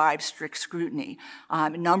survive strict scrutiny.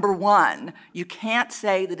 Number one, you can't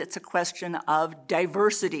say that it's a question of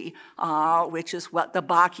diversity, which is what the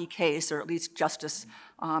Bakke case, or at least Justice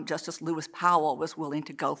Lewis Powell was willing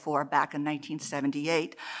to go for back in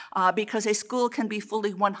 1978, because a school can be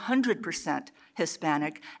fully 100%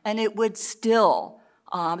 Hispanic, and it would still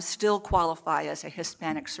qualify as a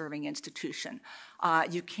Hispanic serving institution.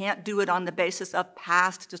 You can't do it on the basis of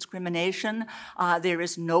past discrimination. There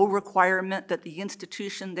is no requirement that the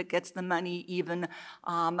institution that gets the money even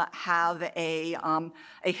have a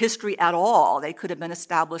history at all. They could have been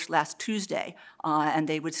established last Tuesday, and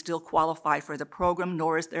they would still qualify for the program,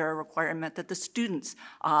 nor is there a requirement that the students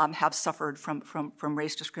have suffered from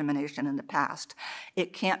race discrimination in the past.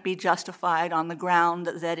 It can't be justified on the ground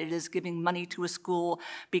that it is giving money to a school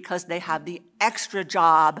because they have the extra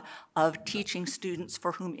job of teaching students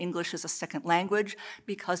for whom English is a second language,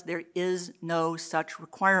 because there is no such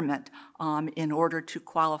requirement in order to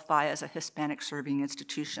qualify as a Hispanic serving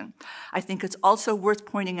institution. I think it's also worth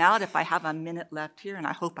pointing out, if I have a minute left here, and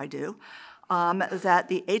I hope I do, that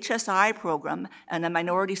the HSI program and the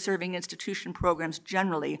minority serving institution programs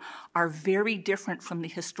generally are very different from the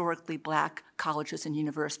historically black colleges and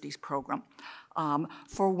universities program.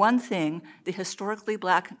 For one thing, the historically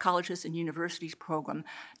black colleges and universities program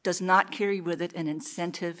does not carry with it an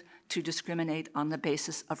incentive to discriminate on the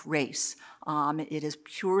basis of race. It is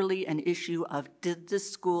purely an issue of, did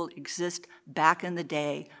this school exist back in the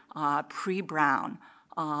day, pre-Brown,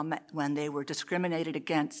 when they were discriminated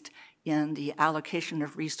against in the allocation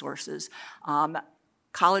of resources.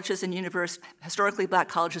 Colleges and historically black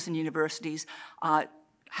colleges and universities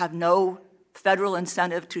have no federal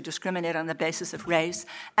incentive to discriminate on the basis of race.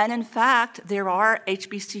 And in fact, there are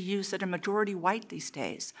HBCUs that are majority white these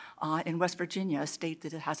days. In West Virginia, a state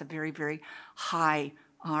that has a very, very high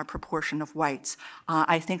proportion of whites.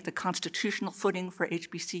 I think the constitutional footing for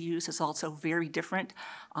HBCUs is also very different.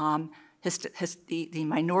 The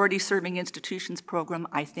minority serving institutions program,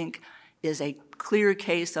 I think, is a clear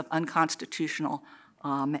case of unconstitutional,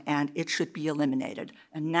 and it should be eliminated.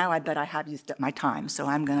 And now I bet I have used up my time, so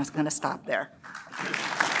I'm going to stop there.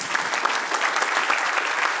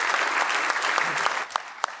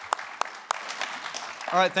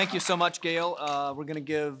 All right, thank you so much, Gail. We're going to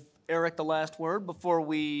give Eric the last word before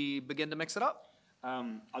we begin to mix it up.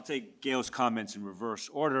 I'll take Gail's comments in reverse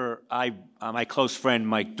order. My close friend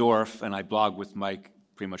Mike Dorf, and I blog with Mike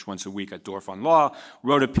pretty much once a week at Dorf on Law,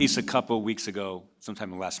 wrote a piece a couple of weeks ago,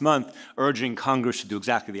 sometime last month, urging Congress to do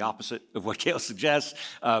exactly the opposite of what Gail suggests.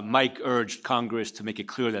 Mike urged Congress to make it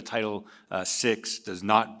clear that Title VI does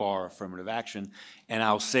not bar affirmative action. And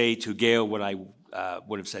I'll say to Gail what I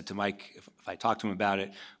would have said to Mike if I talked to him about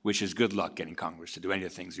it, which is good luck getting Congress to do any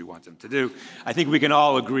of the things you want them to do. I think we can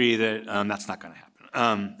all agree that that's not going to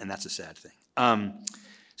happen, and that's a sad thing.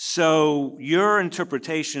 So your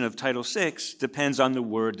interpretation of Title VI depends on the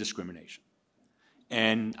word discrimination.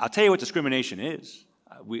 And I'll tell you what discrimination is.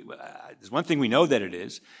 There's one thing we know that it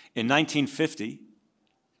is. In 1950,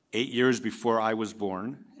 8 years before I was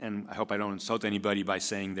born, and I hope I don't insult anybody by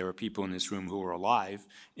saying there were people in this room who were alive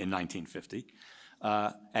in 1950,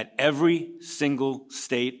 at every single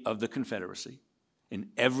state of the Confederacy, in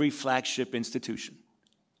every flagship institution,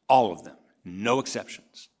 all of them, no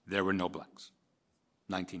exceptions, there were no blacks.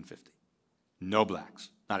 1950. No blacks,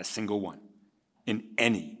 not a single one, in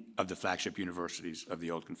any of the flagship universities of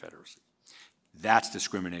the old Confederacy. That's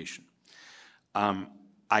discrimination.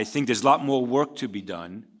 I think there's a lot more work to be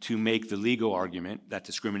done to make the legal argument that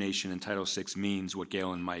discrimination in Title VI means what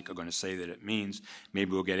Gail and Mike are going to say that it means.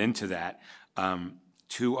 Maybe we'll get into that.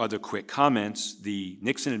 Two other quick comments. The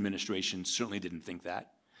Nixon administration certainly didn't think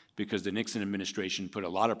that, because the Nixon administration put a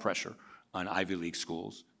lot of pressure on Ivy League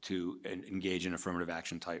schools to engage in affirmative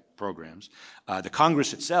action type programs. The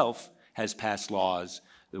Congress itself has passed laws,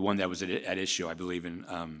 the one that was at issue, I believe, in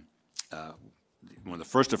one of the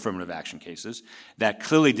first affirmative action cases, that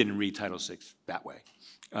clearly didn't read Title VI that way.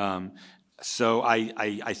 So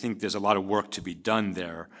I think there's a lot of work to be done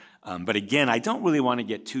there. But again, I don't really want to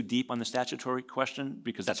get too deep on the statutory question,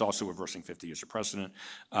 because that's also reversing 50 years of precedent.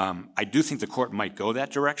 I do think the court might go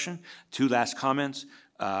that direction. Two last comments.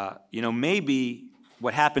 Maybe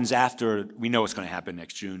what happens after, we know what's going to happen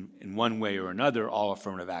next June. In one way or another, all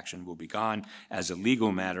affirmative action will be gone as a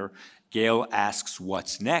legal matter. Gail asks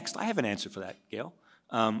what's next. I have an answer for that, Gail.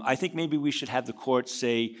 I think maybe we should have the court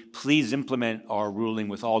say, please implement our ruling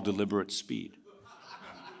with all deliberate speed.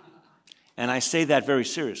 And I say that very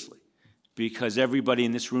seriously, because everybody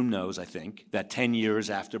in this room knows, I think, that 10 years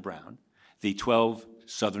after Brown, the 12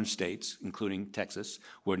 southern states, including Texas,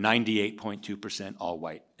 were 98.2% all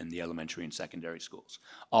white in the elementary and secondary schools.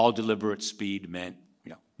 All deliberate speed meant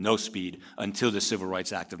no speed until the Civil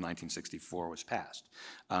Rights Act of 1964 was passed.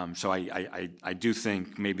 So I do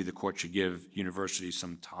think maybe the court should give universities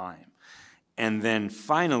some time. And then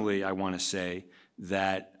finally, I want to say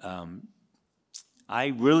that I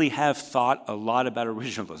really have thought a lot about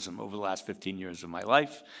originalism over the last 15 years of my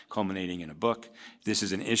life, culminating in a book. This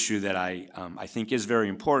is an issue that I think is very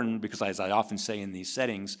important, because as I often say in these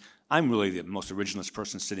settings, I'm really the most originalist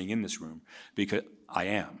person sitting in this room, because I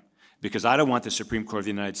am. Because I don't want the Supreme Court of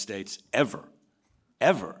the United States ever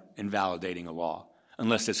invalidating a law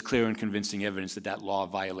unless there's clear and convincing evidence that that law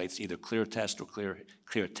violates either clear text or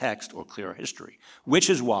clear history, which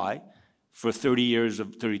is why for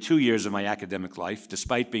 32 years of my academic life,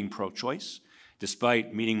 despite being pro-choice,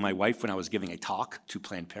 despite meeting my wife when I was giving a talk to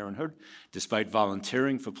Planned Parenthood, despite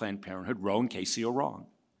volunteering for Planned Parenthood, Roe and Casey are wrong.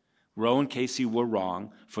 Roe and Casey were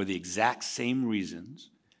wrong for the exact same reasons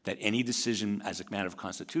that any decision as a matter of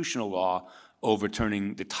constitutional law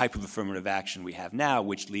overturning the type of affirmative action we have now,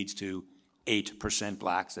 which leads to 8%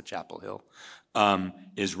 blacks at Chapel Hill,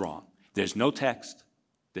 is wrong. There's no text,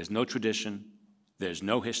 there's no tradition, there's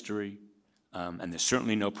no history, and there's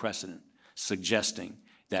certainly no precedent suggesting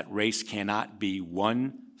that race cannot be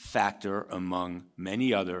one factor among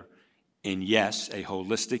many other in, yes, a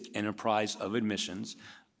holistic enterprise of admissions.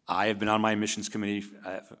 I have been on my admissions committee,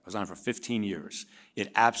 I was on it for 15 years.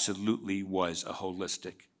 It absolutely was a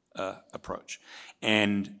holistic approach.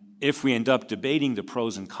 And if we end up debating the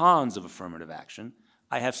pros and cons of affirmative action,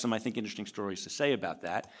 I have some, I think, interesting stories to say about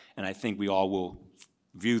that, and I think we all will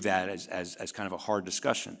view that as kind of a hard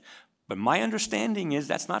discussion. But my understanding is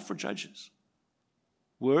that's not for judges.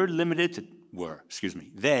 They are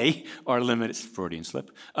limited, Freudian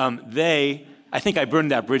slip. I think I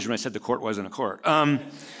burned that bridge when I said the court wasn't a court.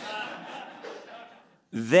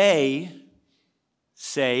 They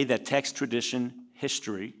say that text, tradition,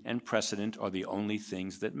 history, and precedent are the only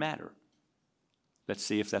things that matter. Let's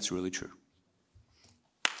see if that's really true.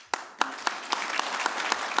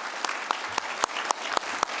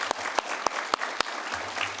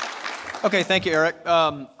 Okay, thank you, Eric.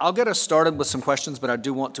 I'll get us started with some questions, but I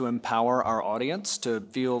do want to empower our audience to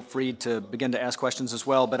feel free to begin to ask questions as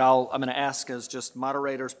well. But I'm going to ask as just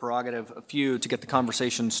moderator's prerogative a few to get the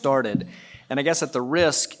conversation started. And I guess at the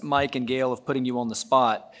risk, Mike and Gail, of putting you on the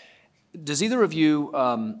spot, does either of you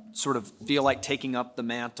sort of feel like taking up the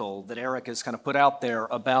mantle that Eric has kind of put out there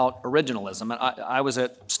about originalism? I was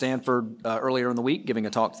at Stanford earlier in the week giving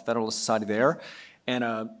a talk to the Federalist Society there, and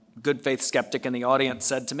a good faith skeptic in the audience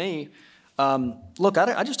said to me, look,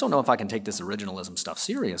 I just don't know if I can take this originalism stuff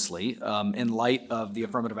seriously in light of the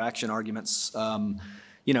affirmative action arguments,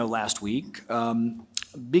 last week.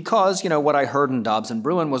 Because, what I heard in Dobbs and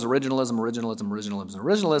Bruin was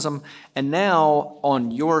originalism. And now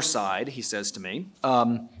on your side, he says to me,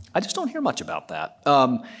 I just don't hear much about that.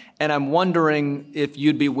 And I'm wondering if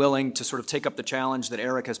you'd be willing to sort of take up the challenge that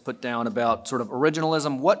Eric has put down about sort of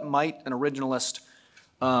originalism. What might an originalist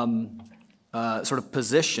sort of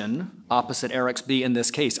position opposite Eric's be in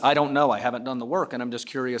this case? I don't know. I haven't done the work, and I'm just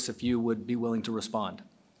curious if you would be willing to respond.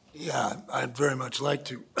 Yeah, I'd very much like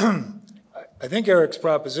to. I think Eric's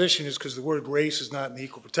proposition is because the word race is not in the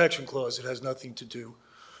Equal Protection Clause, it has nothing to do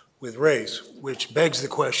with race, which begs the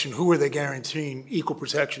question, who are they guaranteeing equal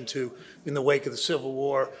protection to in the wake of the Civil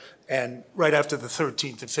War and right after the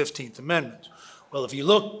 13th and 15th Amendments? Well, if you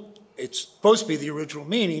look, it's supposed to be the original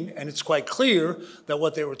meaning, and it's quite clear that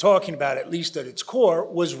what they were talking about, at least at its core,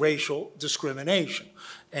 was racial discrimination.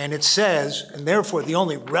 And it says, and therefore the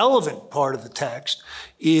only relevant part of the text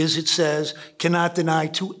is it says, cannot deny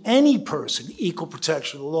to any person equal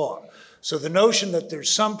protection of the law. So the notion that there's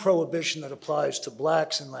some prohibition that applies to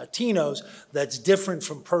blacks and Latinos that's different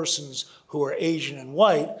from persons who are Asian and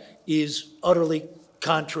white is utterly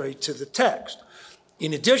contrary to the text.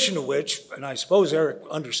 In addition to which, and I suppose Eric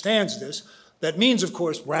understands this, that means, of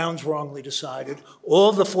course, Brown's wrongly decided,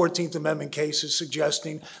 all of the 14th Amendment cases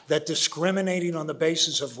suggesting that discriminating on the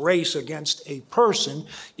basis of race against a person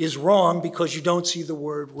is wrong because you don't see the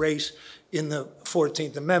word race in the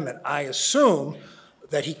 14th Amendment. I assume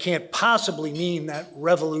that he can't possibly mean that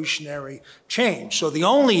revolutionary change. So the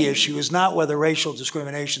only issue is not whether racial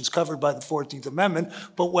discrimination is covered by the 14th Amendment,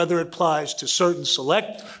 but whether it applies to certain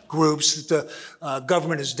select groups that the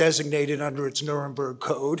government has designated under its Nuremberg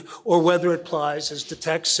Code, or whether it applies, as the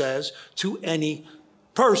text says, to any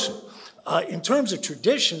person. In terms of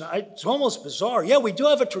tradition, it's almost bizarre. Yeah, we do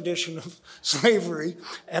have a tradition of slavery,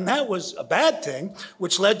 and that was a bad thing,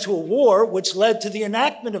 which led to a war, which led to the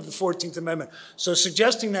enactment of the 14th Amendment. So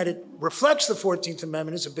suggesting that it reflects the 14th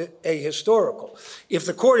Amendment is a bit ahistorical. If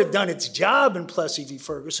the court had done its job in Plessy v.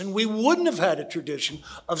 Ferguson, we wouldn't have had a tradition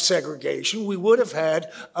of segregation. We would have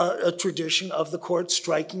had a tradition of the court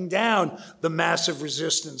striking down the massive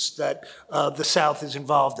resistance that the South is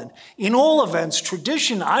involved in. In all events,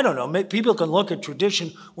 tradition, I don't know, people can look at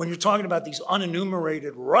tradition when you're talking about these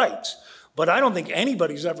unenumerated rights, but I don't think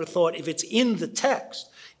anybody's ever thought if it's in the text.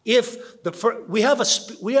 We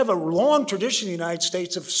have a long tradition in the United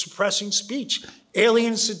States of suppressing speech,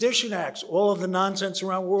 Alien Sedition Acts, all of the nonsense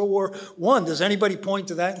around World War I. Does anybody point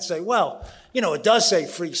to that and say, well, it does say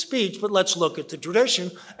free speech, but let's look at the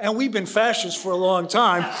tradition, and we've been fascists for a long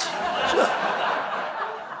time.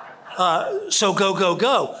 So go, go,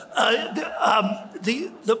 go.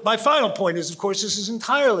 My final point is, of course, this is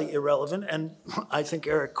entirely irrelevant, and I think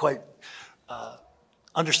Eric quite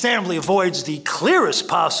understandably avoids the clearest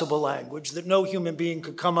possible language that no human being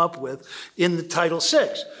could come up with in the Title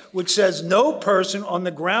VI, which says no person on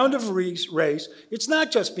the ground of race, it's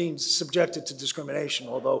not just being subjected to discrimination,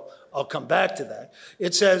 although I'll come back to that.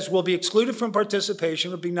 It says will be excluded from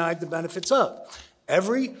participation or be denied the benefits of.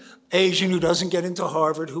 Every Asian who doesn't get into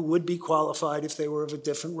Harvard, who would be qualified if they were of a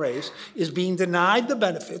different race, is being denied the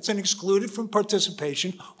benefits and excluded from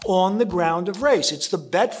participation on the ground of race. It's the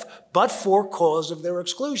but-for cause of their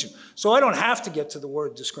exclusion. So I don't have to get to the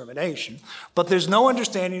word discrimination, but there's no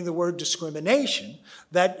understanding of the word discrimination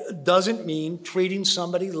that doesn't mean treating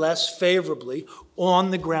somebody less favorably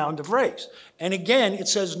on the ground of race. And again, it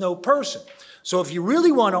says no person. So if you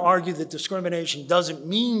really want to argue that discrimination doesn't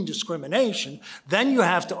mean discrimination, then you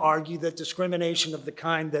have to argue that discrimination of the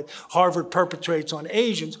kind that Harvard perpetrates on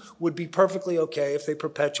Asians would be perfectly okay if they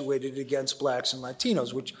perpetuated it against blacks and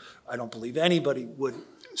Latinos, which I don't believe anybody would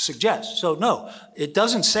suggest. So no, it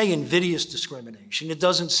doesn't say invidious discrimination. It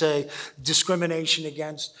doesn't say discrimination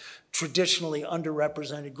against traditionally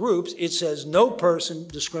underrepresented groups. It says no person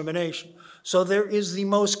discrimination. So there is the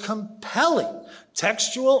most compelling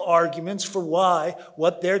textual arguments for why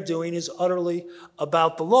what they're doing is utterly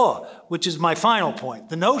about the law, which is my final point.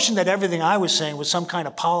 The notion that everything I was saying was some kind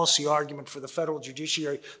of policy argument for the federal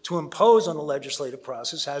judiciary to impose on the legislative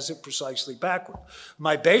process has it precisely backward.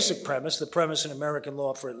 My basic premise, the premise in American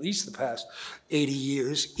law for at least the past 80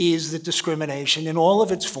 years, is that discrimination in all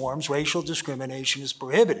of its forms, racial discrimination, is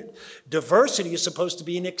prohibited. Diversity is supposed to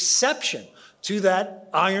be an exception to that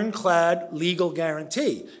ironclad legal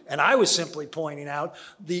guarantee. And I was simply pointing out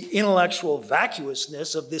the intellectual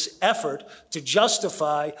vacuousness of this effort to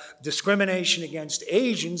justify discrimination against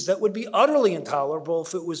Asians that would be utterly intolerable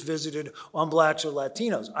if it was visited on blacks or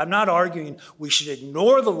Latinos. I'm not arguing we should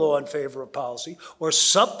ignore the law in favor of policy or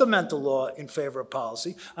supplement the law in favor of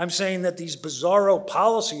policy. I'm saying that these bizarro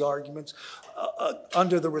policy arguments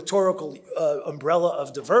under the rhetorical umbrella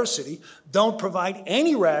of diversity don't provide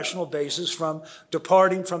any rational basis from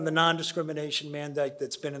departing from the non-discrimination mandate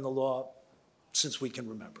that's been in the law since we can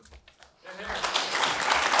remember.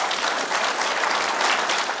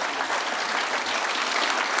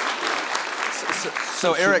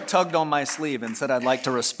 So Eric tugged on my sleeve and said I'd like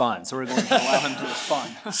to respond, so we're going to allow him to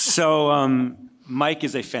respond. So Mike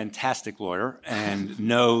is a fantastic lawyer and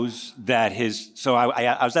knows that so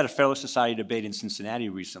I was at a Federalist Society debate in Cincinnati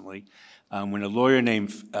recently when a lawyer named,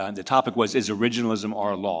 the topic was, is originalism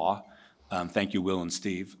our law? Thank you, Will and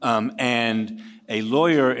Steve. And a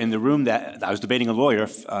lawyer in the room that, I was debating a lawyer,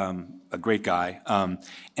 a great guy,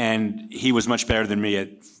 and he was much better than me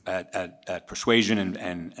at persuasion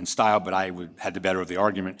and style, but I had the better of the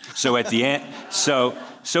argument. So at the end, so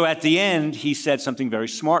at the end, he said something very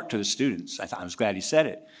smart to the students. I was glad he said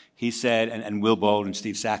it. He said, and Will Bold and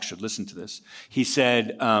Steve Sachs should listen to this. He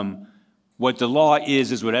said, what the law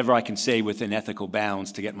is whatever I can say within ethical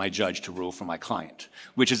bounds to get my judge to rule for my client,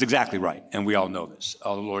 which is exactly right, and we all know this.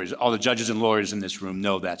 All the judges and lawyers in this room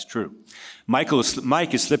know that's true. Mike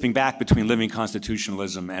is slipping back between living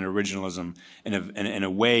constitutionalism and originalism in a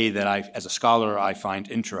way that as a scholar, I find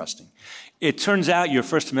interesting. It turns out your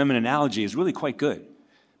First Amendment analogy is really quite good,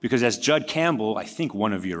 because as Judd Campbell, I think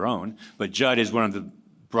one of your own, but Judd is one of the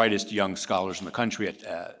brightest young scholars in the country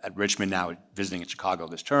at Richmond, now visiting at Chicago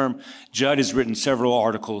this term. Judd has written several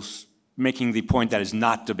articles making the point that is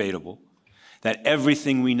not debatable, that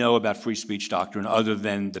everything we know about free speech doctrine, other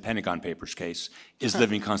than the Pentagon Papers case, is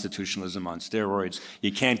living constitutionalism on steroids.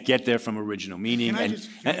 You can't get there from original meaning. I'm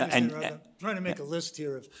trying to make a list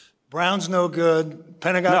here of Brown's no good,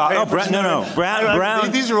 Pentagon Papers.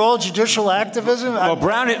 Brown. These are all judicial activism. Well,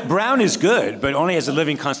 Brown is good, but only as a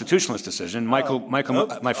living constitutionalist decision. My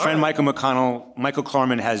friend Michael McConnell, Michael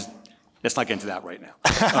Klarman has. Let's not get into that right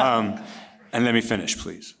now. And let me finish,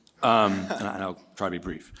 please. And I'll try to be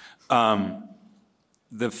brief.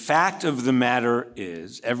 The fact of the matter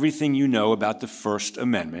is, everything you know about the First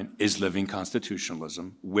Amendment is living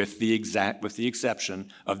constitutionalism, with the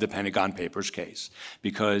exception of the Pentagon Papers case.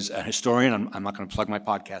 Because a historian, I'm not going to plug my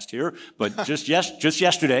podcast here, but just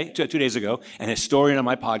yesterday, 2 days ago, an historian on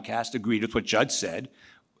my podcast agreed with what Judd said,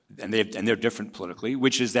 and they're different politically,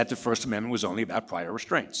 which is that the First Amendment was only about prior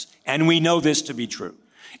restraints. And we know this to be true.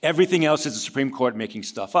 Everything else is the Supreme Court making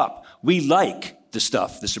stuff up. We like the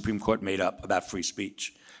stuff the Supreme Court made up about free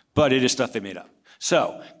speech, but it is stuff they made up.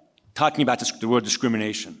 So, talking about the word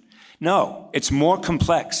discrimination, no, it's more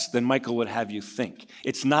complex than Michael would have you think.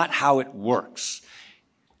 It's not how it works.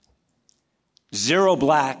 0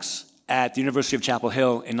 blacks at the University of Chapel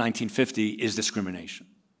Hill in 1950 is discrimination.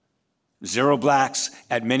 0 blacks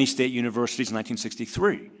at many state universities in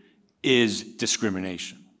 1963 is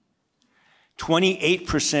discrimination.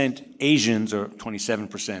 28% Asians, or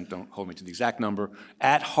 27%, don't hold me to the exact number,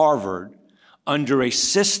 at Harvard, under a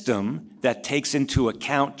system that takes into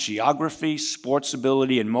account geography, sports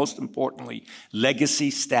ability, and most importantly,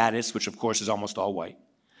 legacy status, which of course is almost all white,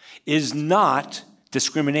 is not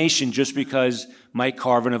discrimination just because Mike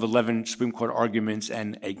Carvin of 11 Supreme Court arguments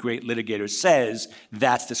and a great litigator says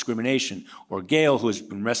that's discrimination, or Gail, who has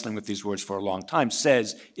been wrestling with these words for a long time,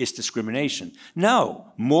 says it's discrimination.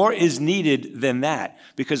 No, more is needed than that,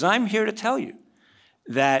 because I'm here to tell you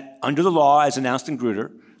that under the law as announced in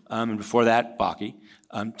Grutter, and before that, Bakke,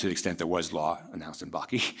 to the extent there was law announced in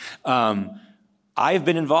Bakke, I have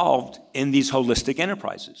been involved in these holistic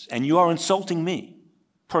enterprises, and you are insulting me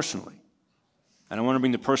personally. I don't want to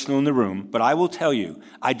bring the personal in the room, but I will tell you,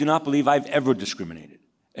 I do not believe I've ever discriminated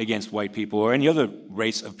against white people or any other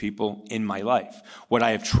race of people in my life. What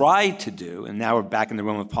I have tried to do, and now we're back in the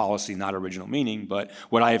realm of policy, not original meaning, but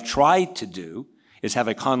what I have tried to do is have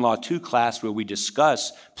a Con Law 2 class where we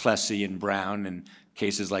discuss Plessy and Brown and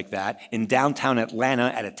cases like that in downtown Atlanta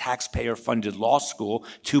at a taxpayer-funded law school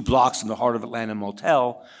 2 blocks in the heart of Atlanta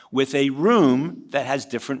motel with a room that has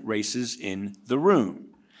different races in the room.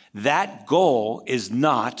 That goal is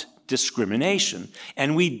not discrimination.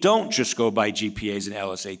 And we don't just go by GPAs and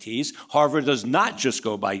LSATs. Harvard does not just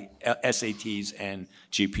go by SATs and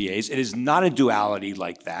GPAs. It is not a duality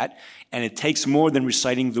like that. And it takes more than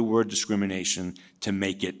reciting the word discrimination to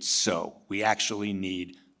make it so. We actually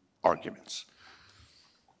need arguments.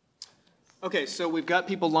 Okay, so we've got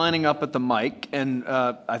people lining up at the mic, and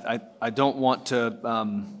I don't want to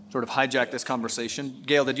sort of hijack this conversation.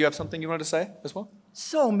 Gail, did you have something you wanted to say as well?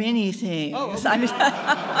 So many things. Oh, okay. I mean,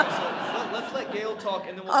 Let's let Gail talk,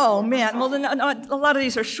 and then we'll... oh, man. Well, then, a lot of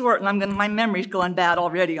these are short, and my memory's going bad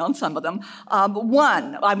already on some of them.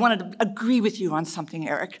 One, I wanted to agree with you on something,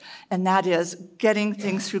 Eric, and that is getting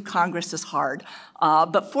things through Congress is hard.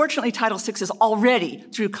 But fortunately, Title VI is already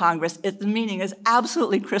through Congress. The meaning is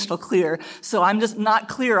absolutely crystal clear. So I'm just not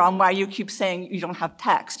clear on why you keep saying you don't have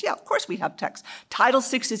text. Yeah, of course we have text. Title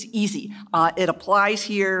VI is easy. It applies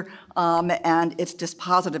here, and it's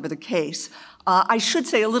dispositive of the case. I should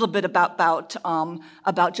say a little bit about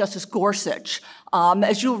Justice Gorsuch.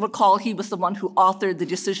 As you'll recall, he was the one who authored the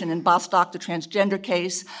decision in Bostock, the transgender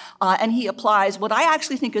case, and he applies what I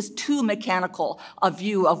actually think is too mechanical a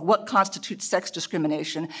view of what constitutes sex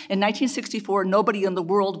discrimination. In 1964, nobody in the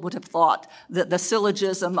world would have thought that the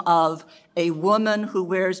syllogism of a woman who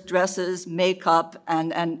wears dresses, makeup,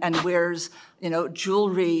 and wears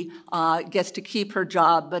jewelry gets to keep her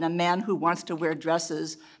job, but a man who wants to wear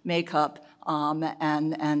dresses, makeup,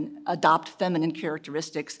 and adopt feminine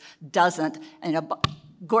characteristics doesn't. And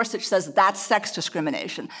Gorsuch says that's sex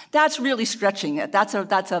discrimination. That's really stretching it. That's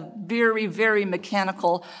a very, very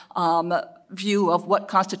mechanical view of what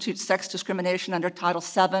constitutes sex discrimination under Title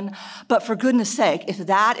VII. But for goodness sake, if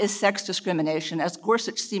that is sex discrimination, as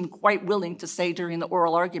Gorsuch seemed quite willing to say during the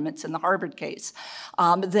oral arguments in the Harvard case,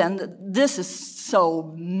 then this is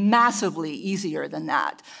so massively easier than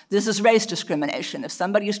that. This is race discrimination. If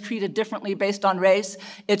somebody is treated differently based on race,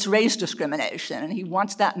 it's race discrimination. And he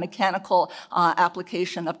wants that mechanical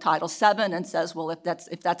application of Title VII and says, well, if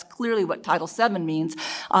that's clearly what Title VII means,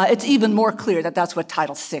 it's even more clear that that's what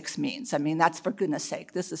Title VI means. I mean, that's for goodness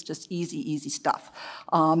sake. This is just easy, easy stuff.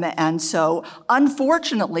 And so,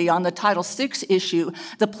 unfortunately, on the Title VI issue,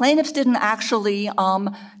 the plaintiffs didn't actually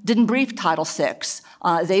didn't brief Title VI.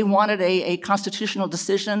 They wanted a constitutional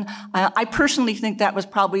decision. I personally think that was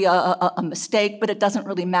probably a mistake, but it doesn't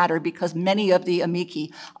really matter because many of the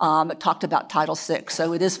amici talked about Title VI,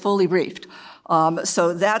 so it is fully briefed.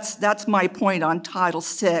 So that's my point on Title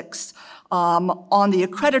VI. On the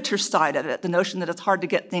accreditor side of it, the notion that it's hard to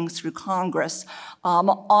get things through Congress,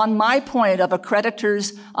 on my point of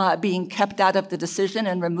accreditors being kept out of the decision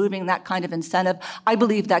and removing that kind of incentive, I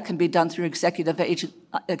believe that can be done through executive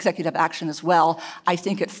action as well. I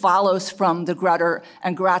think it follows from the Grutter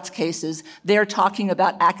and Gratz cases. They're talking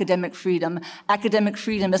about academic freedom. Academic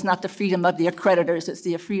freedom is not the freedom of the accreditors, it's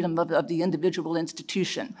the freedom of the individual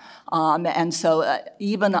institution. And so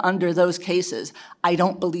even under those cases, I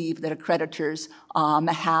don't believe that accreditors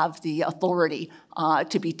have the authority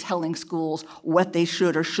to be telling schools what they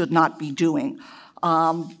should or should not be doing.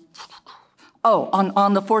 On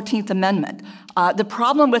the 14th Amendment, the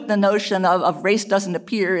problem with the notion of race doesn't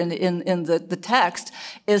appear in the text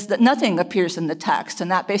is that nothing appears in the text,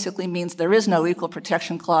 and that basically means there is no equal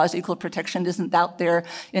protection clause. Equal protection isn't out there,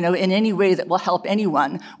 in any way that will help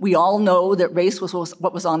anyone. We all know that race was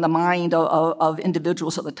what was on the mind of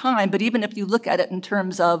individuals at the time, but even if you look at it in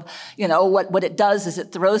terms of, what it does is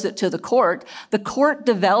it throws it to the court. The court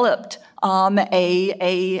developed a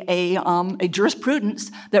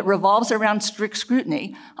jurisprudence that revolves around strict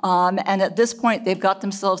scrutiny. And at this point, they've got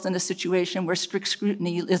themselves in a situation where strict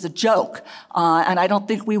scrutiny is a joke. And I don't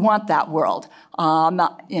think we want that world.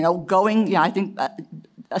 I think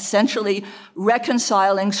essentially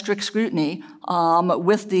reconciling strict scrutiny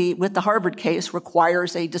with the Harvard case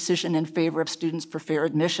requires a decision in favor of students for fair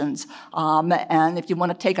admissions. And if you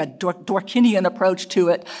want to take a Dworkinian approach to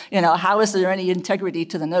it, how is there any integrity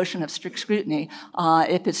to the notion of strict scrutiny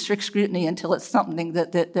if it's strict scrutiny until it's something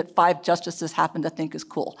that 5 justices happen to think is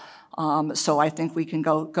cool? So I think we can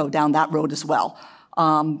go down that road as well.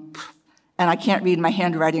 And I can't read my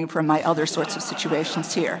handwriting from my other sorts of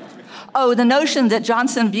situations here. Oh, the notion that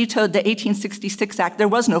Johnson vetoed the 1866 Act, there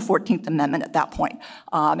was no 14th Amendment at that point.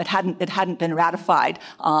 It hadn't been ratified,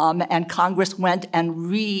 and Congress went and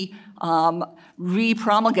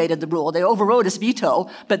re-promulgated the rule. They overrode his veto,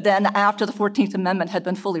 but then after the 14th Amendment had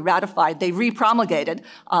been fully ratified, they re-promulgated, and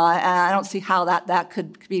I don't see how that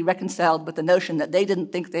could be reconciled with the notion that they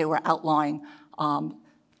didn't think they were outlawing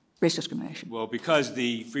race discrimination. Well, because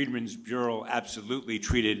the Freedmen's Bureau absolutely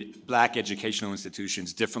treated black educational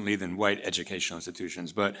institutions differently than white educational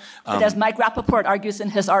institutions. But as Mike Rappaport argues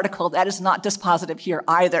in his article, that is not dispositive here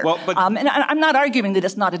either. Well, and I'm not arguing that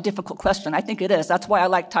it's not a difficult question. I think it is. That's why I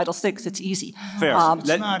like Title VI. It's easy. Fair. It's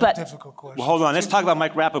not a difficult question. Well, hold on. Let's talk about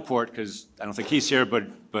Mike Rappaport, because I don't think he's here, but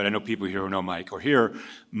I know people here who know Mike or here.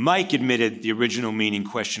 Mike admitted the original meaning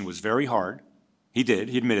question was very hard. He did.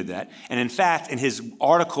 He admitted that. And in fact, in his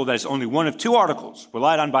article, that is only one of 2 articles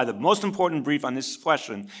relied on by the most important brief on this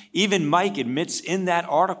question, even Mike admits in that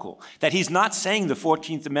article that he's not saying the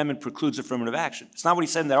 14th Amendment precludes affirmative action. It's not what he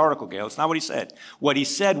said in that article, Gail. It's not what he said. What he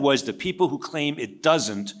said was the people who claim it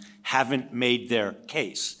doesn't haven't made their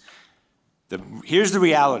case. Here's the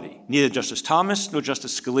reality. Neither Justice Thomas nor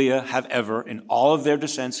Justice Scalia have ever, in all of their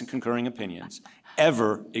dissents and concurring opinions,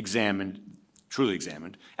 ever truly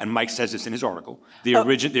examined, and Mike says this in his article, the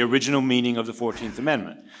original meaning of the 14th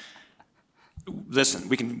Amendment. Listen,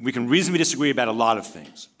 we can reasonably disagree about a lot of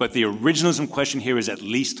things, but the originalism question here is at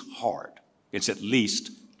least hard. It's at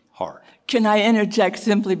least hard. Can I interject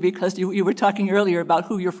simply because you were talking earlier about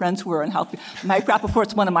who your friends were and how Mike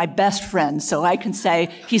Rappaport's one of my best friends, so I can say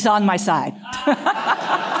he's on my side.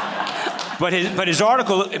 But his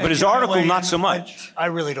article not so much. I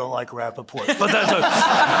really don't like Rappaport, but that's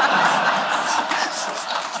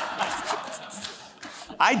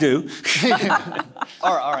I do.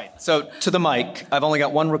 All right. So to the mic, I've only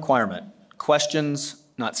got one requirement. Questions,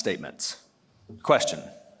 not statements. Question.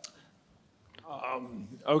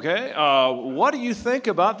 Okay. What do you think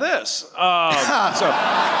about this?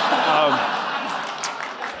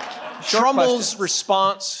 Trumbull's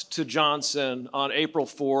response to Johnson on April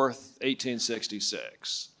 4th,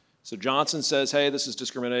 1866. So Johnson says, hey, this is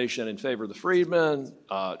discrimination in favor of the freedmen.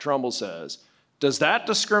 Trumbull says, does that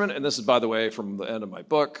discriminate, and this is, by the way, from the end of my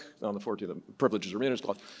book on the 14th Privileges and Immunities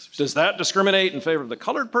Clause, does that discriminate in favor of the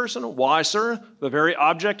colored person? Why, sir? The very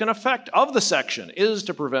object and effect of the section is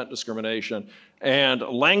to prevent discrimination, and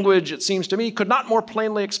language, it seems to me, could not more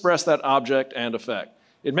plainly express that object and effect.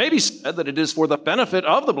 It may be said that it is for the benefit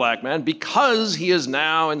of the black man because he is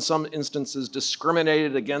now, in some instances,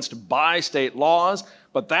 discriminated against by state laws,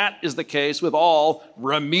 but that is the case with all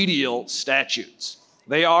remedial statutes.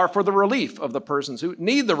 They are for the relief of the persons who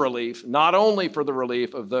need the relief, not only for the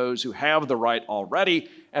relief of those who have the right already.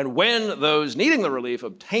 And when those needing the relief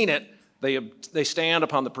obtain it, they stand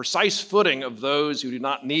upon the precise footing of those who do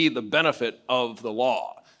not need the benefit of the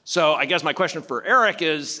law. So I guess my question for Eric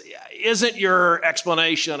is, isn't your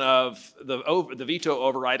explanation of the veto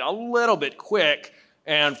override a little bit quick?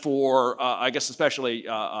 And for, I guess especially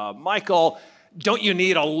Michael, don't you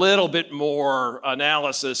need a little bit more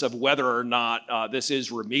analysis of whether or not this is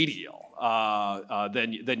remedial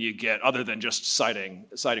than you get, other than just citing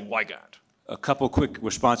Wygant? A couple quick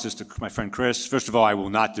responses to my friend Chris. First of all, I will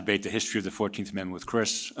not debate the history of the 14th Amendment with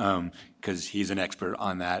Chris because he's an expert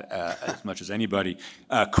on that as much as anybody.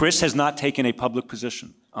 Chris has not taken a public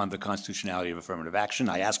position on the constitutionality of affirmative action.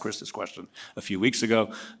 I asked Chris this question a few weeks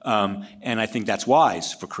ago, and I think that's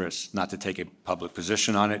wise for Chris not to take a public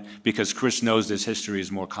position on it because Chris knows this history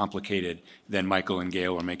is more complicated than Michael and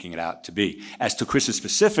Gail are making it out to be. As to Chris's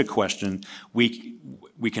specific question, we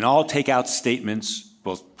can all take out statements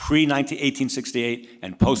both pre-1868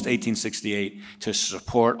 and post-1868 to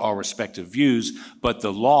support our respective views, but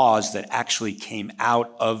the laws that actually came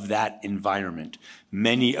out of that environment,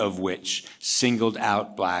 many of which singled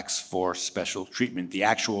out blacks for special treatment, the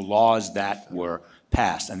actual laws that were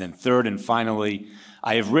passed. And then third and finally,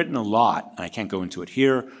 I have written a lot, and I can't go into it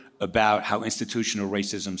here, about how institutional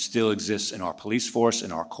racism still exists in our police force,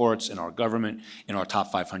 in our courts, in our government, in our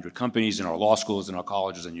top 500 companies, in our law schools, in our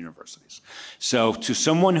colleges and universities. So to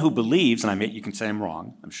someone who believes, and you can say I'm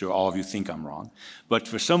wrong, I'm sure all of you think I'm wrong, but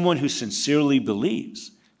for someone who sincerely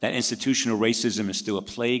believes that institutional racism is still a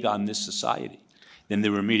plague on this society, then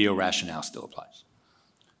the remedial rationale still applies.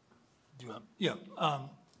 Yeah.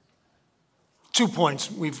 2 points.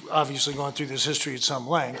 We've obviously gone through this history at some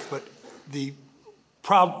length, but the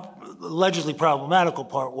allegedly problematical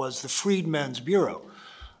part was the Freedmen's Bureau.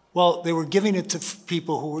 Well, they were giving it to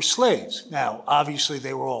people who were slaves. Now, obviously,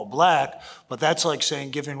 they were all black, but that's like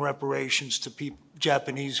saying giving reparations to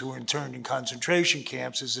Japanese who were interned in concentration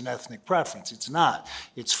camps is an ethnic preference. It's not.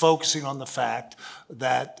 It's focusing on the fact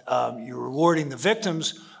that you're rewarding the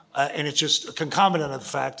victims, and it's just a concomitant of the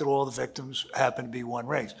fact that all the victims happen to be one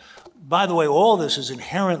race. By the way, all this is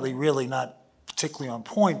inherently really not particularly on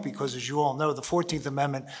point because, as you all know, the 14th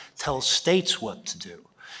Amendment tells states what to do.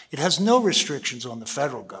 It has no restrictions on the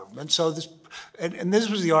federal government. So this, and this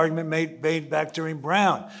was the argument made back during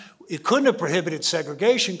Brown. It couldn't have prohibited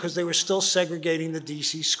segregation because they were still segregating the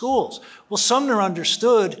DC schools. Well, Sumner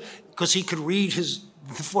understood, because he could read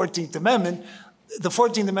the 14th Amendment, the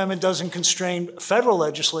 14th Amendment doesn't constrain federal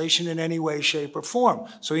legislation in any way, shape, or form.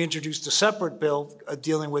 So he introduced a separate bill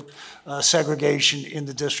dealing with segregation in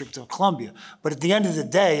the District of Columbia. But at the end of the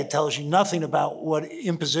day, it tells you nothing about what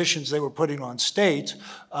impositions they were putting on states,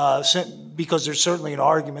 because there's certainly an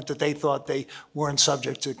argument that they thought they weren't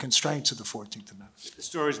subject to constraints of the 14th Amendment. The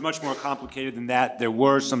story is much more complicated than that. There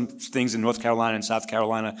were some things in North Carolina and South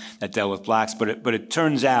Carolina that dealt with blacks, but it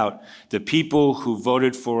turns out the people who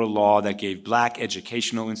voted for a law that gave black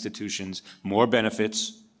educational institutions more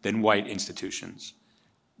benefits than white institutions.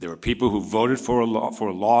 There were people who voted for a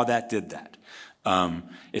law that did that.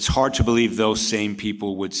 It's hard to believe those same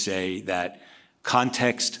people would say that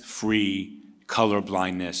context-free color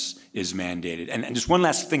blindness is mandated. And just one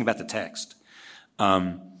last thing about the text.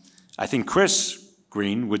 I think Chris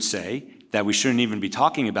Green would say that we shouldn't even be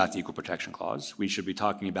talking about the Equal Protection Clause. We should be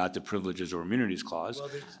talking about the Privileges or Immunities Clause.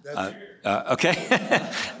 Well, okay.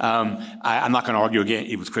 I'm not going to argue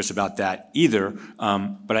again with Chris about that either,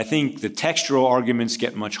 but I think the textual arguments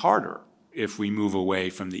get much harder if we move away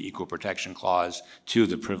from the Equal Protection Clause to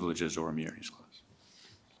the Privileges or Immunities Clause.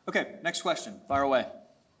 Okay, next question. Fire away.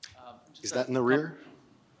 Is that in the rear?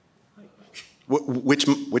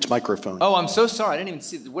 Which microphone? Oh, I'm so sorry. I didn't even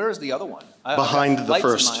see. Where is the other one? Behind the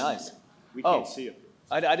first. In my eyes. We can't see it.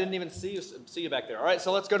 I didn't even see you back there. All right,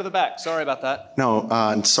 so let's go to the back. Sorry about that. No,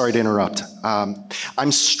 sorry to interrupt.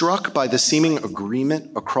 I'm struck by the seeming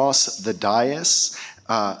agreement across the dais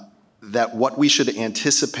that what we should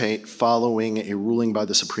anticipate following a ruling by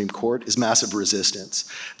the Supreme Court is massive resistance.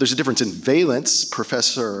 There's a difference in valence.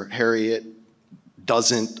 Professor Harriet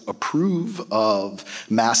doesn't approve of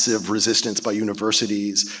massive resistance by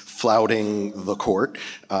universities flouting the court.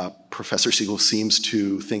 Professor Siegel seems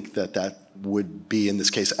to think that that would be, in this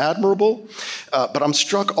case, admirable. But I'm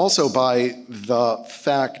struck also by the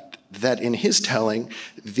fact that in his telling,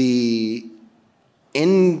 the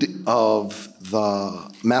end of the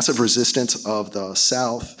massive resistance of the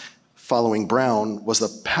South following Brown was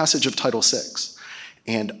the passage of Title VI.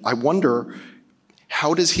 And I wonder,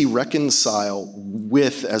 how does he reconcile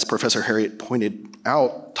with, as Professor Harriet pointed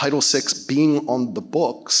out, Title VI being on the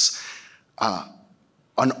books,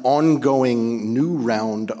 an ongoing new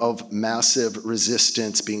round of massive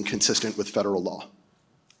resistance being consistent with federal law?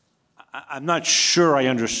 I'm not sure I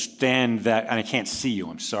understand that, and I can't see you,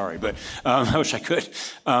 I'm sorry, but I wish I could.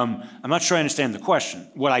 I'm not sure I understand the question.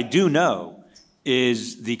 What I do know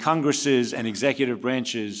is the Congresses and executive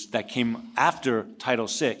branches that came after Title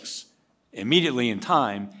VI, immediately in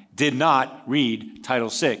time, did not read Title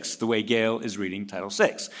VI the way Gayle is reading Title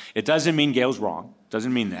VI. It doesn't mean Gayle's wrong.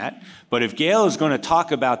 Doesn't mean that. But if Gayle is going to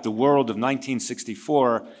talk about the world of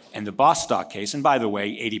 1964 and the Bostock case, and by the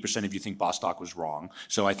way, 80% of you think Bostock was wrong,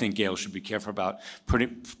 so I think Gayle should be careful about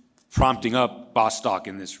prompting up Bostock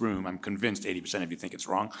in this room. I'm convinced 80% of you think it's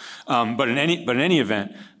wrong. But in any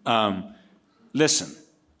event, listen,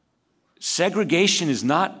 segregation is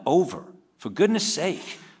not over. For goodness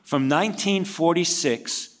sake, from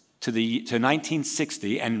 1946 to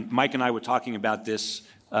 1960, and Mike and I were talking about this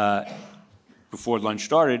before lunch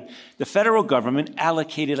started, the federal government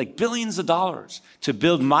allocated like billions of dollars to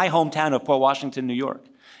build my hometown of Port Washington, New York,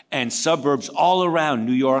 and suburbs all around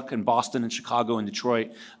New York and Boston and Chicago and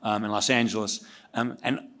Detroit and Los Angeles.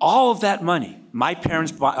 And all of that money, my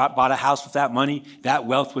parents bought a house with that money, that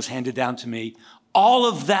wealth was handed down to me. All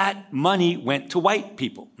of that money went to white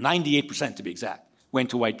people, 98% to be exact,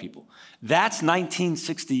 went to white people. That's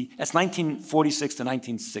 1960, that's 1946 to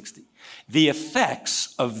 1960. The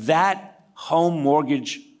effects of that home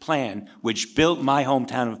mortgage plan, which built my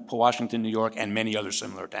hometown of Washington, New York, and many other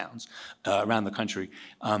similar towns around the country,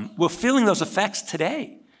 we're feeling those effects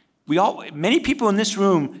today. Many people in this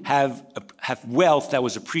room have wealth that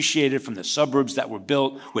was appreciated from the suburbs that were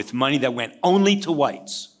built with money that went only to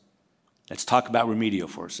whites. Let's talk about remedial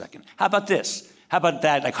for a second. How about this? How about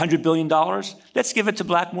that, like $100 billion? Let's give it to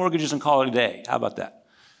black mortgages and call it a day. How about that?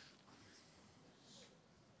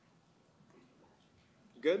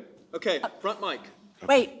 Good? Okay, front mic.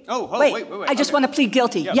 Wait. Wait. I just want to plead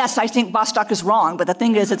guilty. Yeah. Yes, I think Bostock is wrong, but the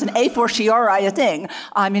thing is, it's an a fortiori thing.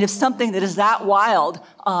 I mean, if something that is that wild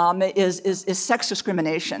is sex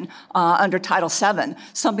discrimination under Title VII,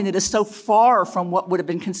 something that is so far from what would have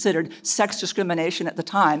been considered sex discrimination at the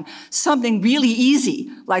time, something really easy,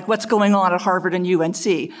 like what's going on at Harvard and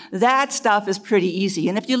UNC, that stuff is pretty easy.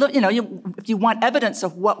 And if you look, if you want evidence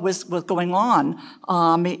of what was going on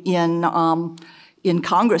in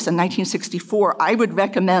Congress in 1964, I would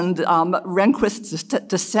recommend Rehnquist's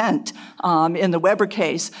dissent in the Weber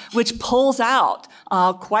case, which pulls out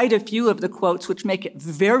quite a few of the quotes which make it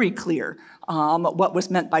very clear what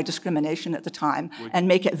was meant by discrimination at the time, and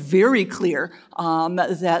make it very clear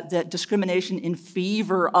that discrimination in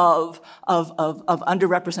favor of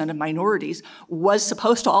underrepresented minorities was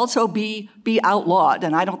supposed to also be outlawed.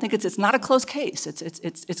 And I don't think it's not a closed case.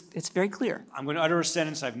 It's very clear. I'm going to utter a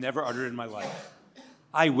sentence I've never uttered in my life.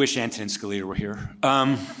 I wish Antonin Scalia were here.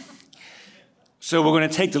 So we're going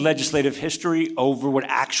to take the legislative history over what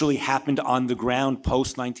actually happened on the ground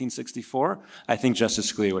post-1964. I think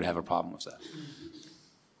Justice Scalia would have a problem with that.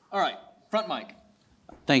 All right, front mic.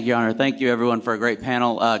 Thank you, Your Honor. Thank you, everyone, for a great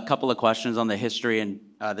panel. A couple of questions on the history and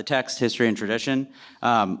the text, history, and tradition.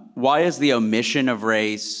 Why is the omission of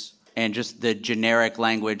race and just the generic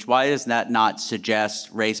language, why does that not suggest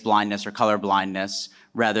race blindness or color blindness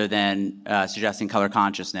rather than suggesting color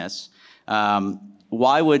consciousness?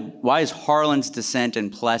 Why is Harlan's dissent in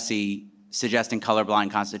Plessy suggesting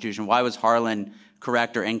colorblind constitution? Why was Harlan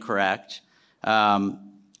correct or incorrect?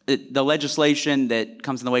 The legislation that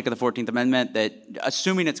comes in the wake of the 14th Amendment, that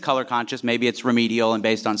assuming it's color conscious, maybe it's remedial and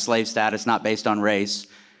based on slave status, not based on race.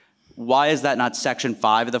 Why is that not Section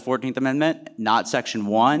 5 of the 14th Amendment, not Section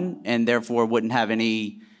 1, and therefore wouldn't have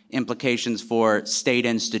any implications for state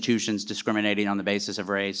institutions discriminating on the basis of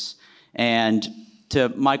race? And to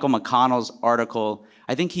Michael McConnell's article,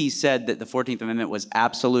 I think he said that the 14th Amendment was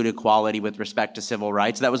absolute equality with respect to civil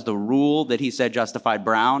rights. That was the rule that he said justified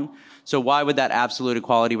Brown. So why would that absolute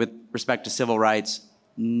equality with respect to civil rights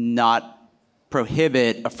not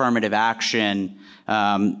prohibit affirmative action,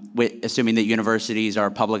 assuming that universities are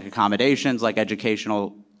public accommodations like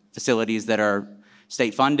educational facilities that are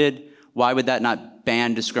state funded? Why would that not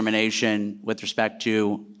ban discrimination with respect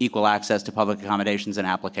to equal access to public accommodations and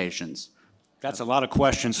applications? That's a lot of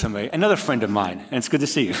questions from another friend of mine, and it's good to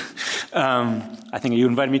see you. I think you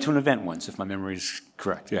invited me to an event once, if my memory is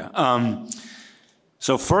correct, yeah.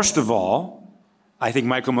 So first of all, I think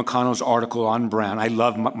Michael McConnell's article on Brown, I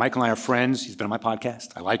love, Michael and I are friends, he's been on my podcast,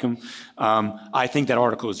 I like him. I think that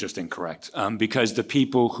article is just incorrect because the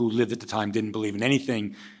people who lived at the time didn't believe in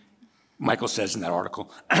anything Michael says in that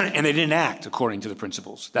article, and they didn't act according to the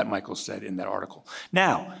principles that Michael said in that article.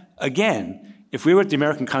 Now, again, if we were at the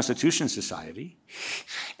American Constitution Society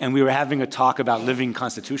and we were having a talk about living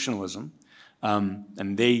constitutionalism,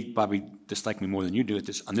 and they probably dislike me more than you do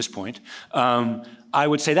on this point, I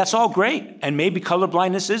would say that's all great, and maybe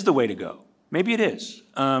colorblindness is the way to go. Maybe it is.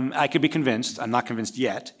 I could be convinced. I'm not convinced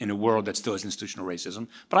yet in a world that still has institutional racism,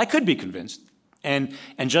 but I could be convinced. And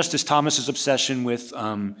Justice Thomas's obsession with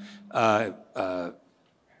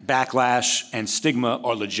backlash and stigma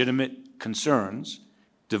are legitimate concerns,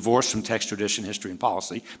 divorced from text, tradition, history, and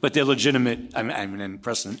policy, but they're legitimate, and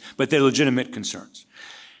precedent, but they're legitimate concerns.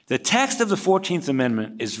 The text of the 14th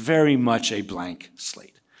Amendment is very much a blank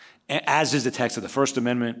slate, as is the text of the First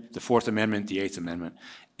Amendment, the Fourth Amendment, the Eighth Amendment.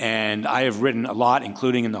 And I have written a lot,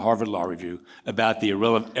 including in the Harvard Law Review, about the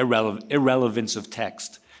irrelevance of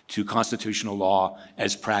text to constitutional law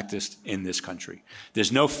as practiced in this country.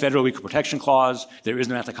 There's no federal equal protection clause. There is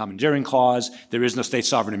no anti-commandeering clause. There is no state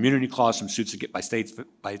sovereign immunity clause from suits by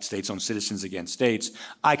states-owned citizens against states.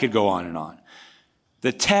 I could go on and on.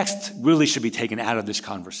 The text really should be taken out of this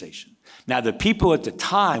conversation. Now, the people at the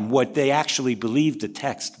time, what they actually believed the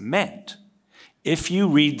text meant, if you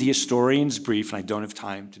read the historian's brief, and I don't have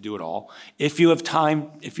time to do it all, if you have time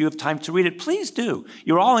to read it, please do.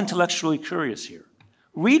 You're all intellectually curious here.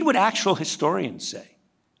 Read what actual historians say.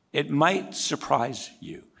 It might surprise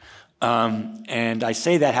you. And I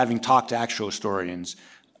say that having talked to actual historians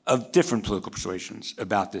of different political persuasions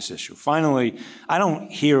about this issue. Finally, I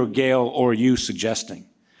don't hear Gail or you suggesting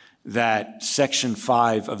that Section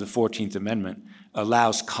 5 of the 14th Amendment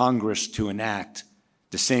allows Congress to enact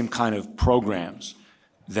the same kind of programs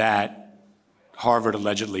that Harvard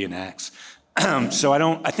allegedly enacts. So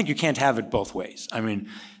I think you can't have it both ways. I mean,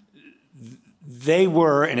 They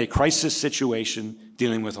were in a crisis situation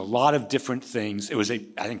dealing with a lot of different things. It was I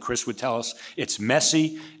think Chris would tell us, it's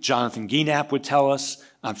messy. Jonathan Guinap would tell us,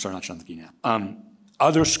 I'm sorry, not Jonathan Guinap.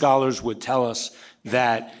 Other scholars would tell us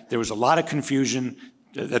that there was a lot of confusion.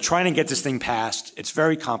 They're trying to get this thing passed. It's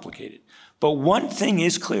very complicated. But one thing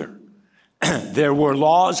is clear. There were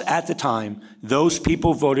laws at the time those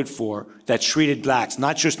people voted for that treated blacks,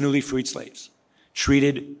 not just newly freed slaves,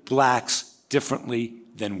 treated blacks differently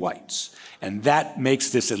than whites. And that makes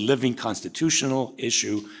this a living constitutional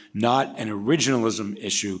issue, not an originalism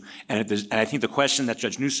issue. And I think the question that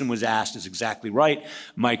Judge Newsom was asked is exactly right.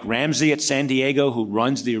 Mike Ramsey at San Diego, who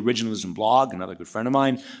runs the Originalism blog, another good friend of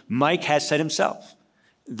mine, Mike has said himself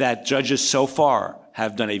that judges so far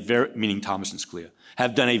have done meaning Thomas and Scalia,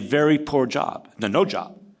 have done a very poor job, no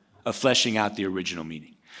job, of fleshing out the original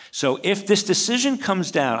meaning. So if this decision comes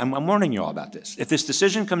down, I'm warning you all about this, if this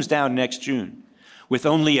decision comes down next June with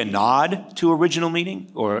only a nod to original meaning,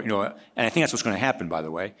 and I think that's what's going to happen, by the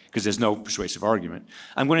way, because there's no persuasive argument,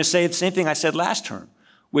 I'm going to say the same thing I said last term,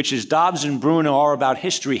 which is Dobbs and Bruno are about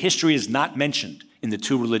history. History is not mentioned in the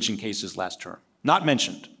two religion cases last term. Not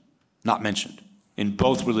mentioned in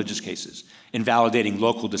both religious cases, invalidating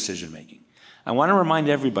local decision-making. I want to remind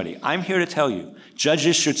everybody, I'm here to tell you,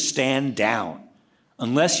 judges should stand down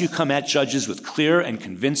unless you come at judges with clear and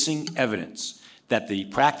convincing evidence that the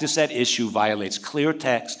practice at issue violates clear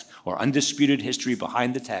text or undisputed history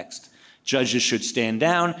behind the text. Judges should stand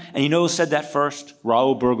down, and you know who said that first?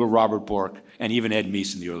 Raoul Berger, Robert Bork, and even Ed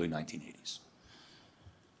Meese in the early 1980s.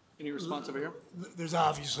 Any response over here? There's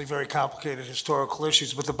obviously very complicated historical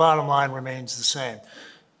issues, but the bottom line remains the same.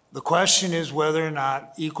 The question is whether or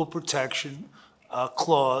not equal protection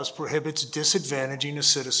clause prohibits disadvantaging a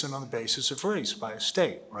citizen on the basis of race by a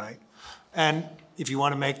state, right? And if you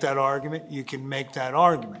want to make that argument, you can make that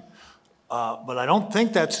argument. But I don't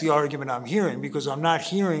think that's the argument I'm hearing, because I'm not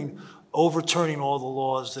hearing overturning all the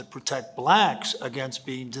laws that protect blacks against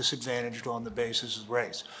being disadvantaged on the basis of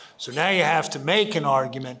race. So now you have to make an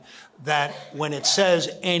argument that when it says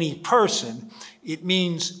any person, it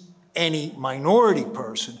means any minority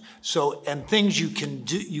person. So, and things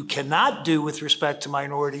you cannot do with respect to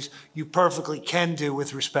minorities, you perfectly can do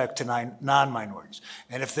with respect to non-minorities.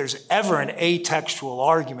 And if there's ever an atextual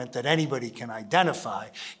argument that anybody can identify,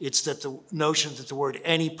 it's that the notion that the word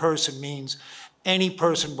any person means any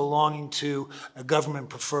person belonging to a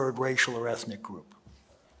government-preferred racial or ethnic group.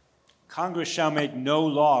 Congress shall make no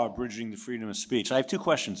law abridging the freedom of speech. I have two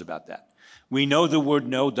questions about that. We know the word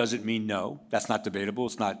no doesn't mean no. That's not debatable.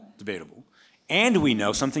 It's not debatable. And we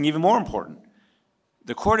know something even more important.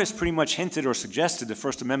 The court has pretty much hinted or suggested the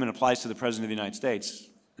First Amendment applies to the President of the United States,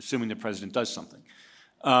 assuming the President does something.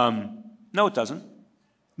 No, it doesn't.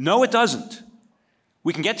 No, it doesn't.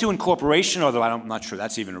 We can get to incorporation, although I'm not sure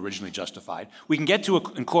that's even originally justified. We can get to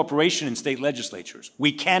incorporation in state legislatures.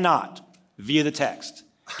 We cannot, via the text,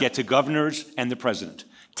 get to governors and the president.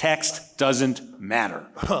 Text doesn't matter.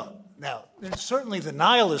 Now, there's certainly the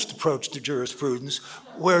nihilist approach to jurisprudence,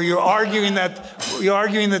 where you're arguing that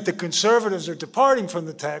the conservatives are departing from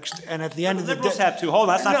the text, and at the end of the day, liberals have to. Hold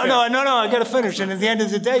on, that's not fair. No, I got to finish. And at the end of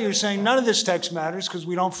the day, you're saying none of this text matters because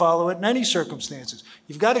we don't follow it in any circumstances.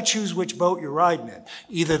 You've got to choose which boat you're riding in.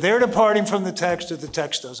 Either they're departing from the text, or the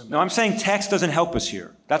text doesn't matter. No, I'm saying text doesn't help us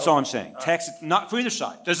here. That's all I'm saying. Text, not for either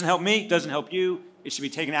side. Doesn't help me. Doesn't help you. It should be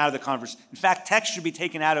taken out of the conversation. In fact, text should be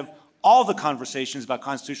taken out of all the conversations about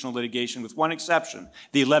constitutional litigation, with one exception,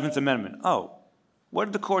 the 11th Amendment. Oh, what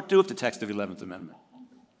did the court do with the text of the 11th Amendment?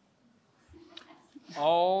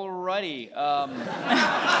 All righty.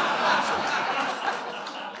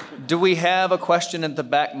 Do we have a question at the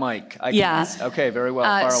back mic? Yeah. Okay, very well.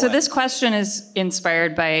 Far so away. this question is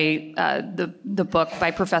inspired by the book by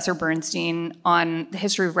Professor Bernstein on the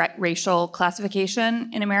history of racial classification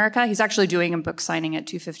in America. He's actually doing a book signing at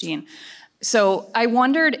 2:15. So I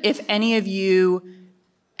wondered if any of you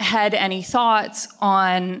had any thoughts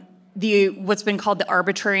on what's been called the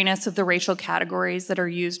arbitrariness of the racial categories that are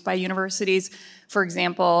used by universities. For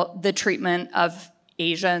example, the treatment of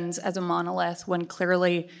Asians as a monolith, when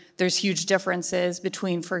clearly there's huge differences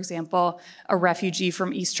between, for example, a refugee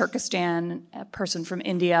from East Turkestan, a person from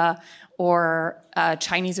India, or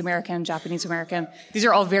Chinese American, Japanese American. These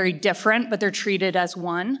are all very different, but they're treated as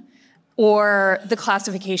one. Or the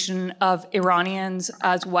classification of Iranians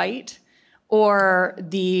as white, or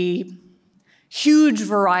the huge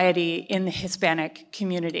variety in the Hispanic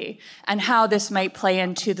community, and how this might play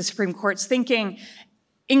into the Supreme Court's thinking,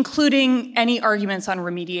 including any arguments on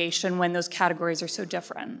remediation when those categories are so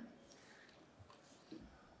different.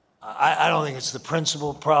 I don't think it's the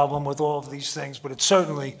principal problem with all of these things, but it's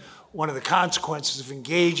certainly one of the consequences of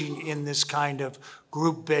engaging in this kind of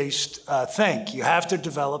group-based think. You have to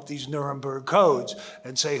develop these Nuremberg codes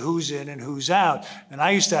and say who's in and who's out. And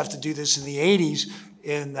I used to have to do this in the 80s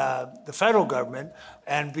in the federal government,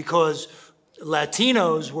 and because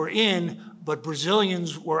Latinos were in, but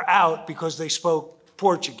Brazilians were out because they spoke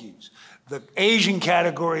Portuguese. The Asian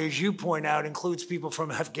category, as you point out, includes people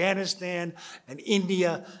from Afghanistan and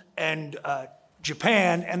India and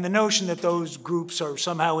Japan, and the notion that those groups are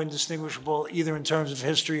somehow indistinguishable either in terms of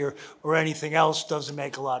history or anything else doesn't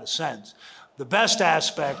make a lot of sense. The best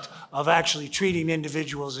aspect of actually treating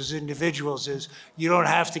individuals as individuals is you don't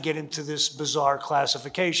have to get into this bizarre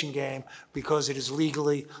classification game because it is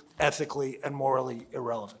legally, ethically, and morally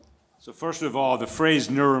irrelevant. So first of all, the phrase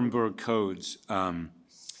Nuremberg codes,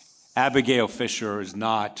 Abigail Fisher is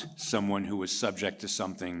not someone who was subject to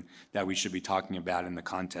something that we should be talking about in the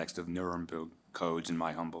context of Nuremberg codes, in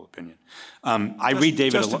my humble opinion. Read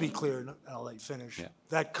David. Just to be clear, and I'll let you finish,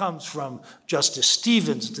 that comes from Justice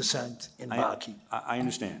Stevens' dissent in Bakke. I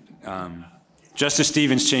understand. Justice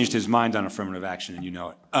Stevens changed his mind on affirmative action, and you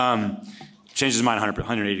know it. Changed his mind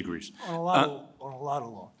 180 degrees. On a lot of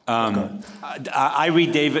law. I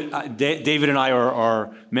read David. David and I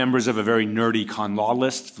are members of a very nerdy con law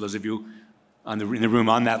list. For those of you in the room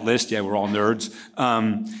on that list, we're all nerds.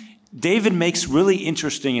 David makes really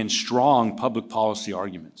interesting and strong public policy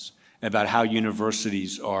arguments about how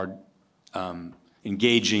universities are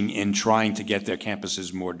engaging in trying to get their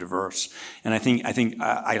campuses more diverse. And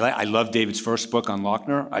I love David's first book on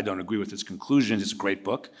Lochner. I don't agree with his conclusions. It's a great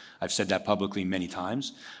book. I've said that publicly many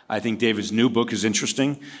times. I think David's new book is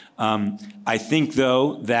interesting. I think,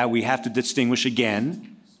 though, that we have to distinguish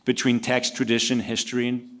again between text, tradition,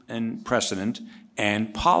 history, and precedent,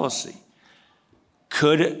 and policy.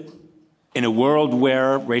 In a world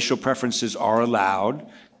where racial preferences are allowed,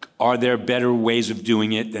 are there better ways of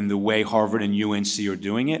doing it than the way Harvard and UNC are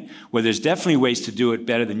doing it? Well, there's definitely ways to do it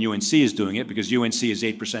better than UNC is doing it, because UNC is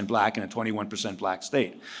 8% black and a 21% black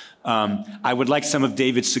state. I would like some of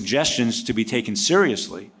David's suggestions to be taken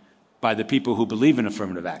seriously by the people who believe in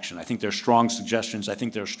affirmative action. I think they're strong suggestions. I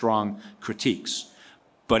think they're strong critiques.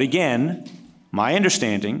 But again, my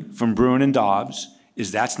understanding from Bruen and Dobbs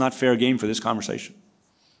is that's not fair game for this conversation.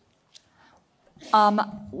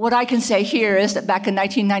 What I can say here is that back in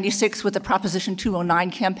 1996 with the Proposition 209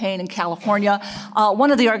 campaign in California, one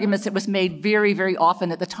of the arguments that was made very, very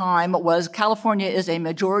often at the time was California is a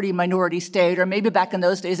majority-minority state, or maybe back in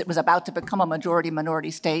those days it was about to become a majority-minority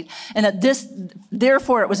state, and that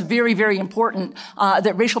therefore it was very, very important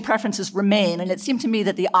that racial preferences remain. And it seemed to me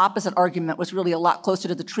that the opposite argument was really a lot closer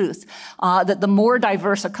to the truth, that the more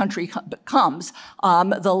diverse a country becomes,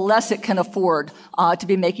 the less it can afford to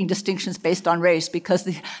be making distinctions based on race, because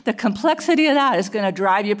the complexity of that is going to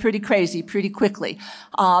drive you pretty crazy pretty quickly.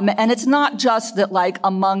 And it's not just that, like,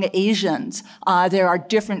 among Asians, there are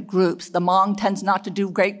different groups. The Hmong tends not to do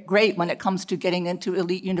great when it comes to getting into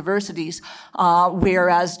elite universities,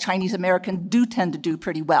 whereas Chinese Americans do tend to do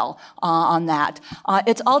pretty well on that.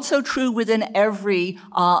 It's also true within every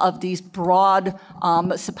of these broad,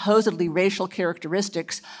 supposedly racial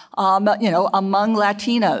characteristics. Among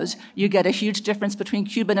Latinos, you get a huge difference between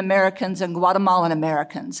Cuban Americans and Guatemalan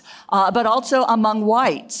Americans, but also among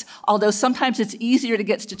whites, although sometimes it's easier to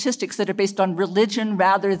get statistics that are based on religion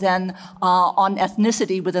rather than on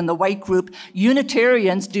ethnicity within the white group.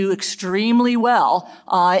 Unitarians do extremely well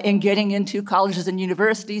in getting into colleges and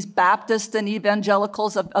universities. Baptists and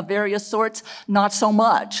evangelicals of various sorts, not so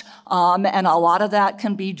much. And a lot of that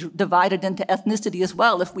can be divided into ethnicity as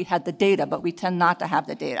well if we had the data, but we tend not to have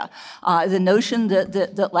the data. The notion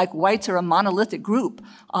that like whites are a monolithic group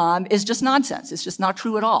is just nonsense. It's just not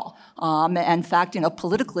true at all. In fact,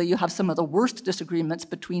 politically, you have some of the worst disagreements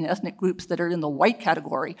between ethnic groups that are in the white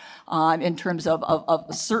category in terms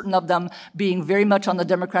of certain of them being very much on the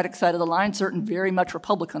Democratic side of the line, certain very much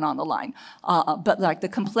Republican on the line. But like the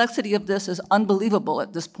complexity of this is unbelievable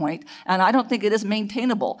at this point, and I don't think it is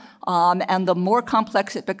maintainable. And the more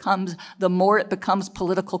complex it becomes, the more it becomes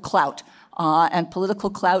political clout. And political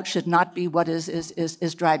clout should not be what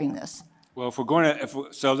is driving this. Well, if we're going to,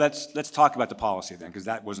 so let's talk about the policy then, because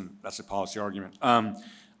that's a policy argument. I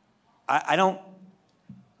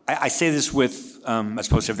say this with, as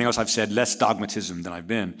opposed to everything else I've said, less dogmatism than I've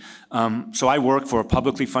been. So I work for a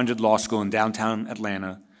publicly funded law school in downtown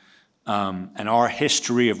Atlanta, and our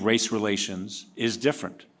history of race relations is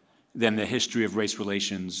different than the history of race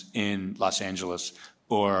relations in Los Angeles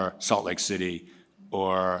or Salt Lake City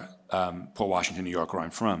or Port Washington, New York, where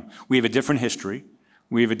I'm from. We have a different history.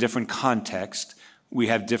 We have a different context. We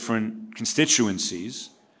have different constituencies.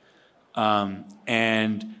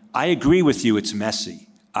 And I agree with you, it's messy.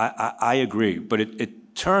 I agree. But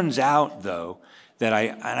it turns out, though, that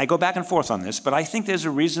I go back and forth on this, but I think there's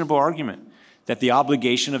a reasonable argument that the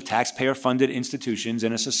obligation of taxpayer-funded institutions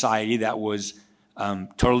in a society that was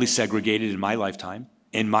totally segregated in my lifetime,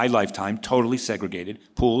 totally segregated,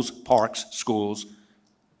 pools, parks, schools,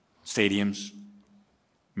 stadiums,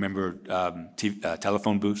 remember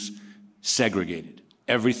telephone booths, segregated.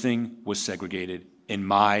 Everything was segregated in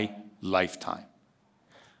my lifetime.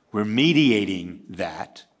 Remediating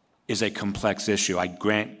that is a complex issue. I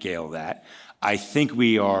grant Gail that. I think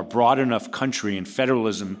we are a broad enough country, and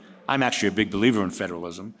federalism, I'm actually a big believer in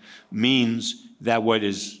federalism, means that what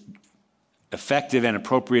is effective and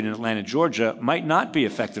appropriate in Atlanta, Georgia, might not be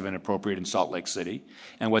effective and appropriate in Salt Lake City.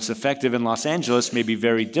 And what's effective in Los Angeles may be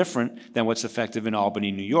very different than what's effective in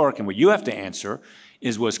Albany, New York. And what you have to answer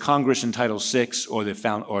is, was Congress in Title VI or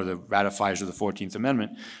the ratifiers of the 14th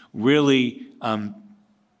Amendment really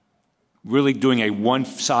doing a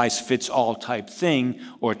one-size-fits-all type thing,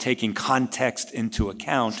 or taking context into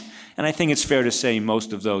account? And I think it's fair to say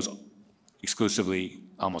most of those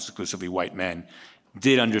almost exclusively white men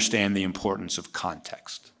did understand the importance of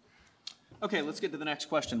context. Okay, let's get to the next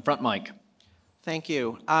question. Front mic. Thank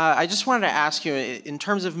you. I just wanted to ask you, in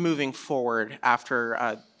terms of moving forward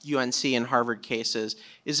after UNC and Harvard cases,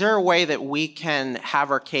 is there a way that we can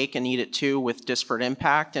have our cake and eat it too with disparate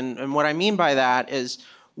impact? And what I mean by that is,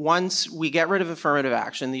 once we get rid of affirmative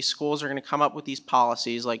action, these schools are going to come up with these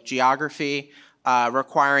policies like geography,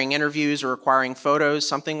 requiring interviews or requiring photos,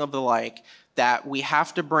 something of the like, that we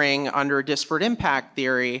have to bring under disparate impact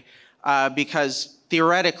theory because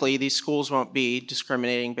theoretically these schools won't be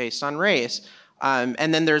discriminating based on race.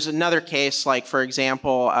 And then there's another case, like, for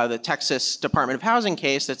example, the Texas Department of Housing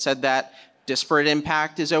case that said that disparate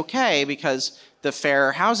impact is okay because the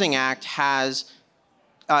Fair Housing Act has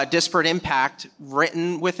disparate impact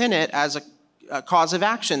written within it as a cause of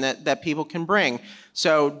action that people can bring.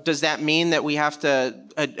 So does that mean that we have to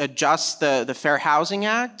adjust the Fair Housing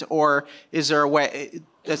Act, or is there a way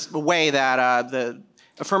that the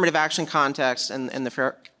affirmative action context and the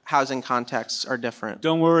fair housing contexts are different?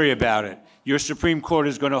 Don't worry about it. Your Supreme Court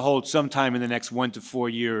is going to hold sometime in the next 1 to 4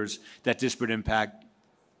 years that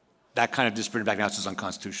that kind of disparate impact analysis is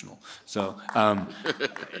unconstitutional. So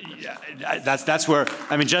that's where,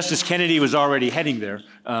 Justice Kennedy was already heading there.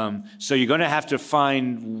 So you're going to have to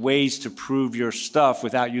find ways to prove your stuff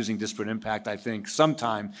without using disparate impact, I think,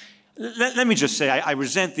 sometime. Let me just say, I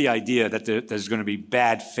resent the idea that there's going to be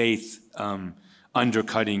bad faith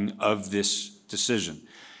undercutting of this decision.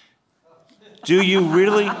 Do you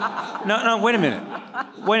really? No, wait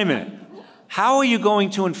a minute. How are you going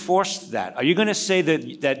to enforce that? Are you going to say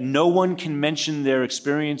that no one can mention their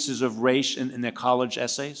experiences of race in their college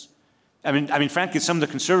essays? I mean, frankly, some of the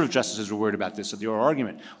conservative justices were worried about this at the oral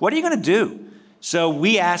argument. What are you going to do? So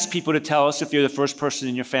we ask people to tell us if you're the first person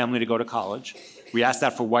in your family to go to college. We ask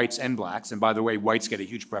that for whites and blacks. And by the way, whites get a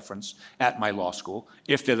huge preference at my law school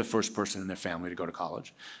if they're the first person in their family to go to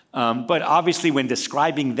college. But obviously, when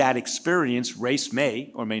describing that experience, race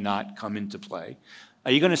may or may not come into play.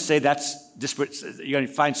 Are you going to say that's disparate? You're going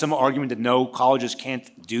to find some argument that no, colleges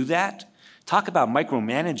can't do that? Talk about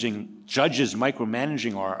micromanaging, judges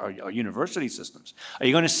micromanaging our university systems. Are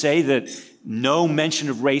you going to say that no mention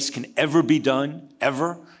of race can ever be done,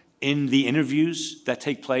 ever, in the interviews that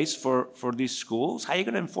take place for these schools? How are you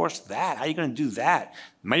going to enforce that? How are you going to do that?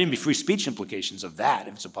 There might even be free speech implications of that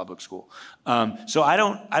if it's a public school. So I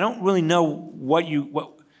don't really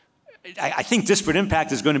know I think disparate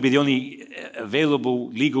impact is going to be the only available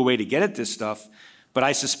legal way to get at this stuff, but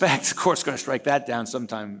I suspect the court's going to strike that down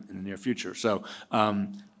sometime in the near future. So I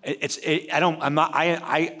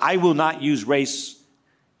will not use race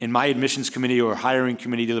in my admissions committee or hiring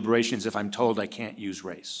committee deliberations if I'm told I can't use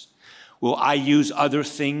race. Will I use other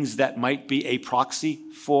things that might be a proxy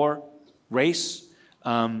for race?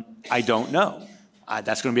 I don't know.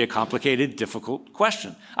 That's going to be a complicated, difficult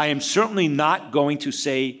question. I am certainly not going to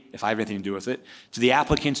say, if I have anything to do with it, to the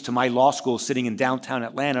applicants to my law school sitting in downtown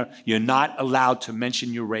Atlanta, you're not allowed to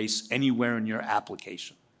mention your race anywhere in your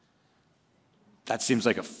application. That seems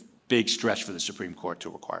like a big stretch for the Supreme Court to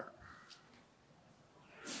require.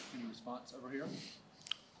 Any response over here?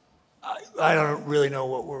 I don't really know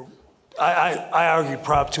what I argued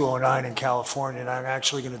Prop 209 in California, and I'm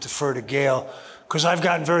actually going to defer to Gail, because I've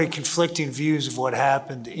gotten very conflicting views of what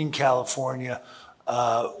happened in California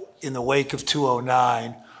in the wake of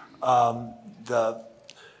 209.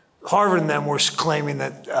 Harvard and them were claiming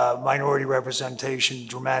that minority representation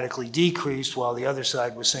dramatically decreased, while the other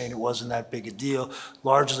side was saying it wasn't that big a deal,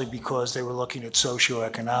 largely because they were looking at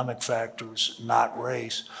socioeconomic factors, not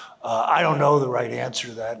race. I don't know the right answer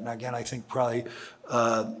to that, and again, I think probably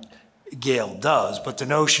Gail does, but the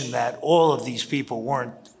notion that all of these people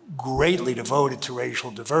weren't greatly devoted to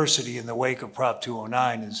racial diversity in the wake of Prop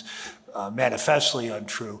 209 is manifestly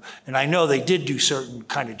untrue. And I know they did do certain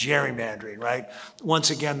kind of gerrymandering, right? Once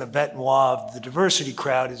again, the bête noire of the diversity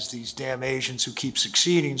crowd is these damn Asians who keep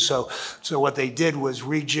succeeding. So what they did was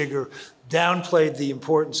rejigger, downplayed the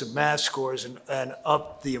importance of math scores and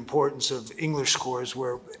upped the importance of English scores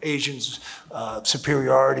where Asians'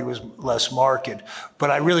 superiority was less marked. But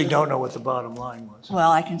I really don't know what the bottom line was.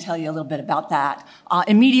 Well, I can tell you a little bit about that.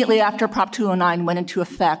 Immediately after Prop 209 went into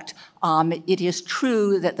effect, it is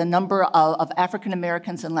true that the number of African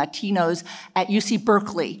Americans and Latinos at UC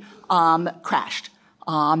Berkeley crashed.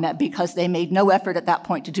 Because they made no effort at that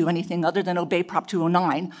point to do anything other than obey Prop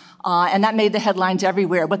 209. And that made the headlines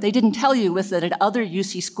everywhere. What they didn't tell you was that at other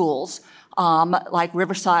UC schools, like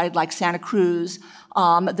Riverside, like Santa Cruz,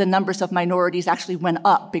 the numbers of minorities actually went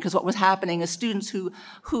up, because what was happening is students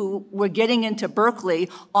who were getting into Berkeley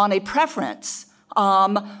on a preference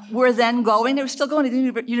were then going, they were still going to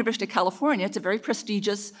the University of California. It's a very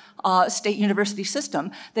prestigious state university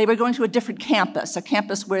system. They were going to a different campus, a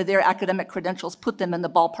campus where their academic credentials put them in the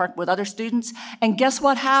ballpark with other students. And guess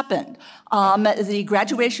what happened? The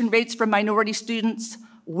graduation rates for minority students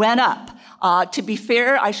went up. To be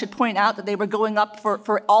fair, I should point out that they were going up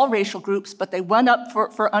for all racial groups, but they went up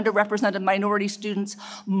for underrepresented minority students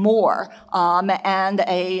more. And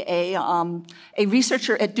a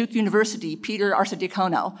researcher at Duke University, Peter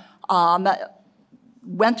Arcidiacono,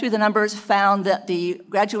 went through the numbers, found that the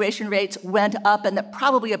graduation rates went up, and that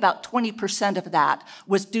probably about 20% of that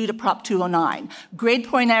was due to Prop 209. Grade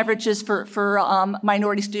point averages for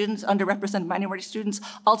minority students, underrepresented minority students,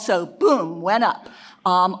 also, boom, went up.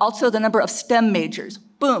 Also, the number of STEM majors,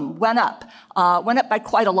 boom, went up by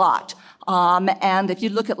quite a lot. And if you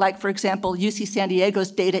look at, like, for example, UC San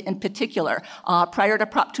Diego's data in particular, prior to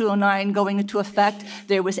Prop 209 going into effect,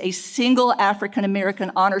 there was a single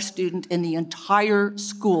African-American honor student in the entire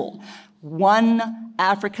school. One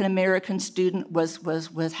African-American student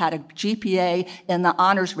had a GPA in the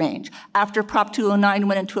honors range. After Prop 209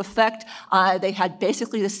 went into effect, they had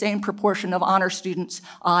basically the same proportion of honor students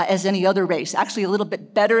as any other race, actually a little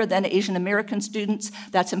bit better than Asian American students.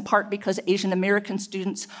 That's in part because Asian American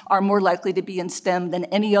students are more likely to be in STEM than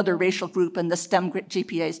any other racial group, and the STEM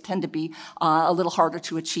GPAs tend to be a little harder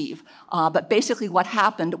to achieve. But basically what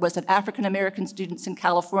happened was that African American students in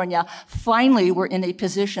California finally were in a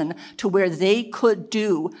position to where they could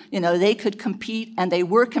they could compete, and they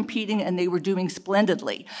were competing, and they were doing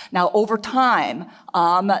splendidly. Now, over time,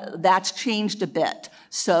 that's changed a bit.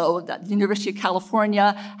 So the University of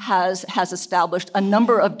California has established a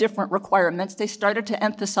number of different requirements. They started to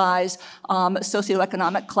emphasize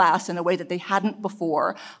socioeconomic class in a way that they hadn't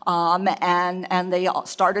before, and they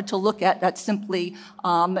started to look at simply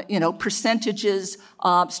percentages,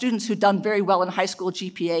 students who'd done very well in high school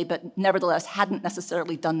GPA, but nevertheless hadn't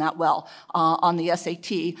necessarily done that well on the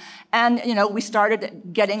SAT. And we started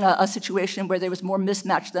getting a situation where there was more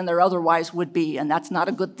mismatch than there otherwise would be, and that's not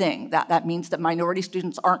a good thing. That means that minority students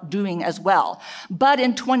aren't doing as well. But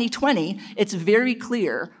in 2020, it's very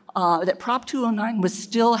clear that Prop 209 was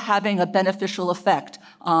still having a beneficial effect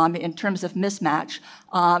in terms of mismatch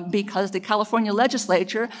because the California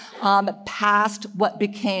legislature passed what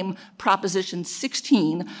became Proposition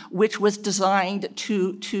 16, which was designed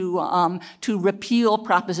to repeal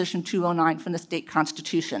Proposition 209 from the state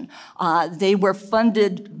constitution. They were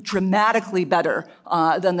funded dramatically better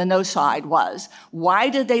than the no side was. Why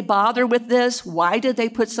did they bother with this? Why did they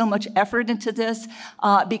put so much effort into this?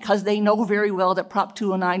 Because they know very well that Prop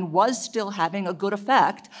 209 was still having a good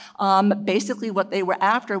effect. Basically, what they were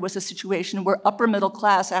after was a situation where upper middle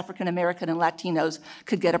class African American and Latinos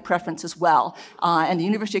could get a preference as well. And the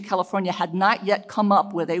University of California had not yet come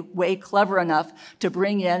up with a way clever enough to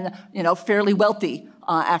bring in, fairly wealthy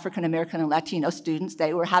African American and Latino students.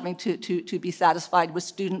 They were having to be satisfied with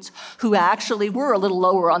students who actually were a little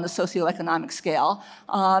lower on the socioeconomic scale.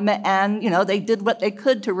 And they did what they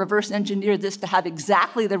could to reverse engineer this to have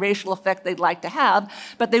exactly the racial effect they'd like to have,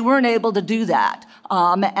 but they weren't able to do that.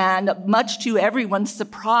 And much to everyone's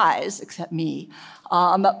surprise, except me,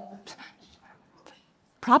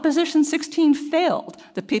 Proposition 16 failed.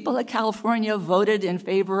 The people of California voted in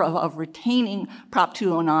favor of retaining Prop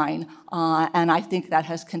 209, and I think that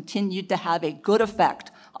has continued to have a good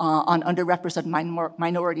effect on underrepresented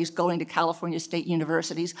minorities going to California state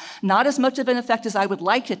universities. Not as much of an effect as I would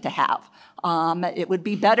like it to have. It would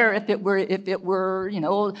be better if it were, you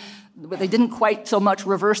know, they didn't quite so much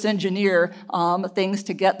reverse engineer things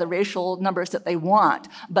to get the racial numbers that they want.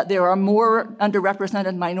 But there are more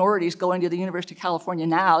underrepresented minorities going to the University of California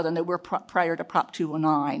now than there were prior to Prop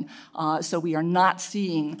 209. So we are not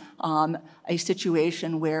seeing a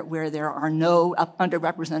situation where there are no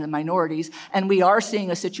underrepresented minorities, and we are seeing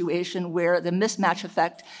a situation where the mismatch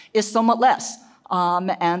effect is somewhat less.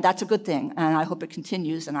 And that's a good thing, and I hope it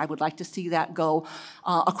continues, and I would like to see that go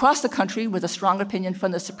across the country with a strong opinion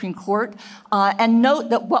from the Supreme Court. And note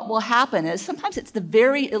that what will happen is sometimes it's the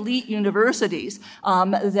very elite universities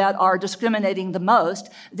that are discriminating the most.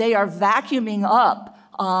 They are vacuuming up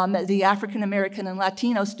the African American and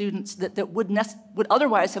Latino students that would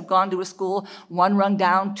otherwise have gone to a school one rung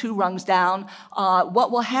down, two rungs down.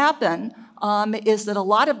 What will happen is that a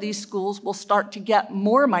lot of these schools will start to get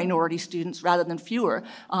more minority students rather than fewer,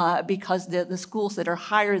 because the schools that are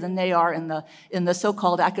higher than they are in the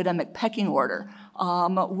so-called academic pecking order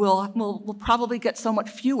will probably get so much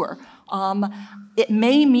fewer. It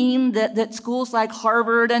may mean that schools like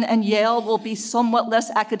Harvard and Yale will be somewhat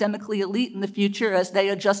less academically elite in the future as they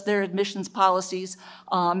adjust their admissions policies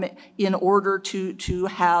in order to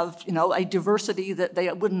have, you know, a diversity that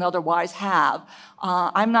they wouldn't otherwise have.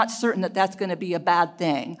 I'm not certain that that's going to be a bad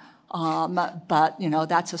thing. But, you know,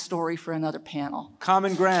 that's a story for another panel.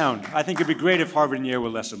 Common ground. I think it'd be great if Harvard and Yale were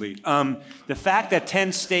less elite. The fact that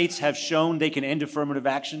 10 states have shown they can end affirmative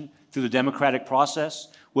action through the democratic process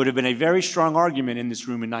would have been a very strong argument in this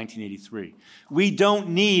room in 1983. We don't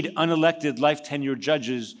need unelected life tenure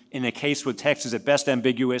judges in a case where text is at best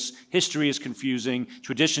ambiguous, history is confusing,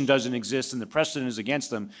 tradition doesn't exist, and the precedent is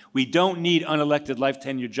against them. We don't need unelected life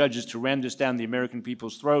tenure judges to ram this down the American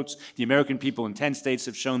people's throats. The American people in 10 states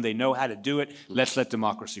have shown they know how to do it. Let's let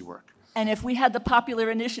democracy work. And if we had the popular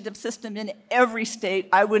initiative system in every state,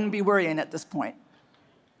 I wouldn't be worrying at this point.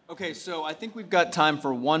 Okay, so I think we've got time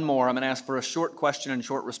for one more. I'm going to ask for a short question and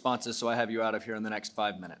short responses, so I have you out of here in the next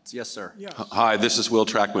 5 minutes. Yes, sir. Yes. Hi, this is Will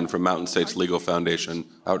Trackman from Mountain States Legal Foundation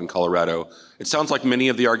out in Colorado. It sounds like many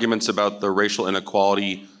of the arguments about the racial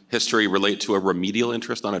inequality history relate to a remedial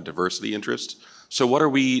interest, not a diversity interest. So what are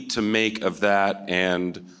we to make of that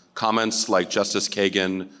and comments like Justice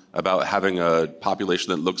Kagan about having a population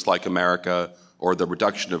that looks like America, or the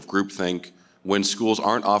reduction of groupthink, when schools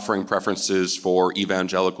aren't offering preferences for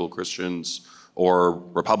evangelical Christians or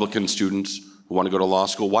Republican students who want to go to law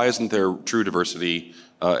school? Why isn't there true diversity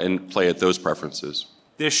in play at those preferences?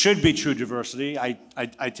 There should be true diversity.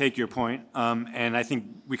 I take your point, and I think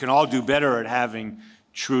we can all do better at having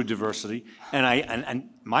true diversity. And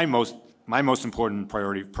my most important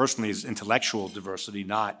priority personally is intellectual diversity,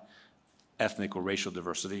 not ethnic or racial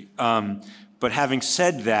diversity. But having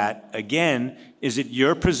said that, again, is it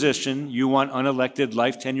your position you want unelected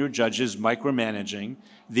life tenure judges micromanaging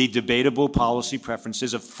the debatable policy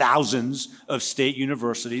preferences of thousands of state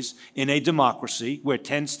universities in a democracy where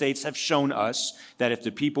 10 states have shown us that if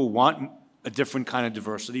the people want a different kind of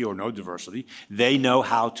diversity or no diversity, they know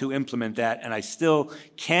how to implement that? And I still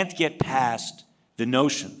can't get past the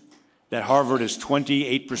notion that Harvard is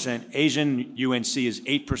 28% Asian, UNC is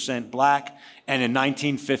 8% black, and in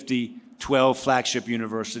 1950, 12 flagship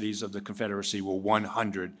universities of the Confederacy were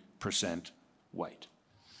 100% white.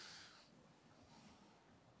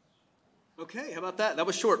 Okay, how about that? That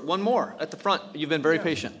was short. One more at the front. You've been very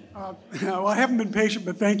patient. Well, I haven't been patient,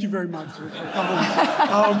 but thank you very much for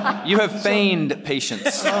coming. You have feigned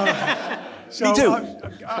patience. Me too.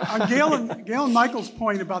 On Gail and Michael's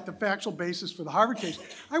point about the factual basis for the Harvard case,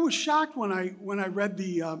 I was shocked when I read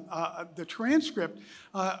the transcript.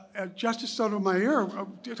 Justice Sotomayor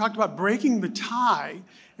talked about breaking the tie,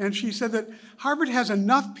 and she said that Harvard has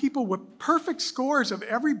enough people with perfect scores of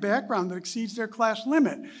every background that exceeds their class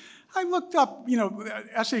limit. I looked up, you know,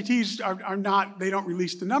 SATs are not, they don't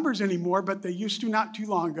release the numbers anymore, but they used to not too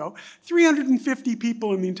long ago. 350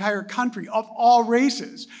 people in the entire country of all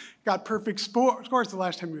races got perfect scores the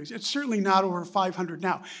last time we released. It's certainly not over 500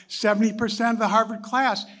 now. 70% of the Harvard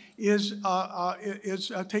class takes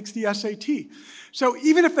the SAT. So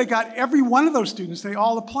even if they got every one of those students, they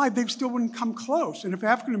all applied, they still wouldn't come close. And if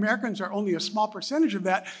African Americans are only a small percentage of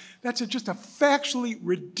that, that's just a factually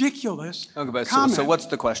ridiculous comment. So what's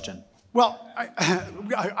the question? Well,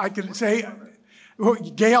 I could say,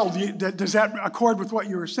 Gail, does that accord with what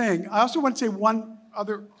you were saying? I also want to say one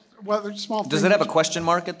other small thing. Does it have a question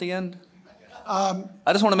mark at the end? I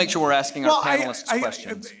just want to make sure we're asking our panelists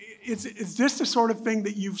questions. Is this the sort of thing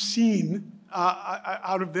that you've seen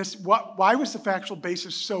out of this? Why was the factual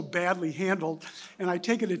basis so badly handled? And I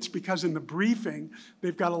take it it's because in the briefing,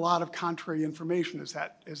 they've got a lot of contrary information. Is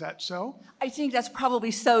that so? I think that's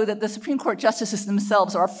probably so, that the Supreme Court justices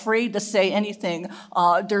themselves are afraid to say anything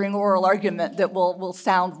during oral argument that will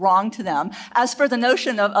sound wrong to them. As for the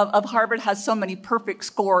notion of Harvard has so many perfect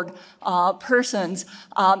scored persons,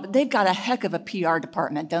 they've got a heck of a PR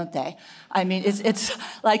department, don't they? I mean, it's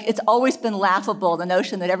like it's always been laughable, the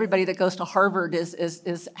notion that everybody that goes to Harvard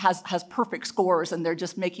has perfect scores and they're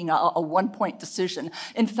just making a 1-point decision.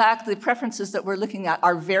 In fact, the preferences that we're looking at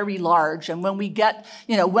are very large, and when we get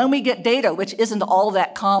data, which isn't all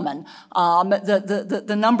that common,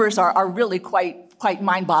 the numbers are really quite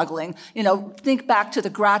mind-boggling. Think back to the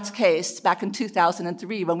Gratz case back in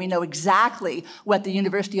 2003 when we know exactly what the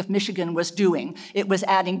University of Michigan was doing. It was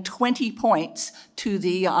adding 20 points to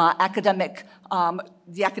the academic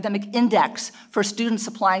index for students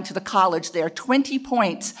applying to the college there. 20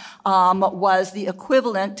 points was the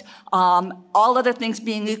equivalent, all other things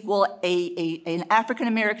being equal, an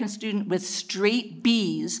African-American student with straight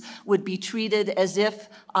B's would be treated as if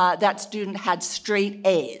that student had straight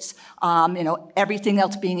A's, everything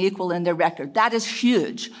else being equal in their record. That is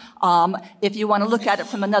huge. If you want to look at it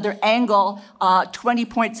from another angle, 20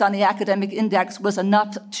 points on the academic index was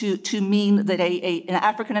enough to mean that an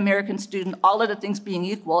African-American student, all other things being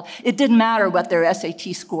equal, it didn't matter what their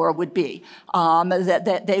SAT score would be,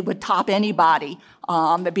 that they would top anybody.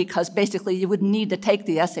 Because basically you would need to take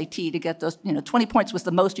the SAT to get those, 20 points was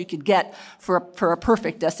the most you could get for a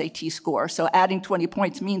perfect SAT score. So adding 20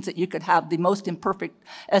 points means that you could have the most imperfect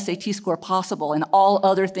SAT score possible, and all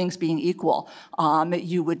other things being equal,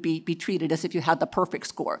 you would be treated as if you had the perfect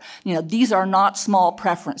score. These are not small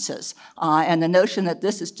preferences. And the notion that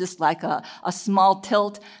this is just like a small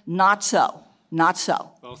tilt, not so. Not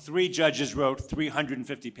so. Well, 3 judges wrote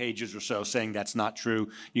 350 pages or so saying that's not true.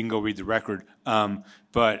 You can go read the record.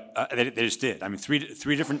 But they just did. I mean,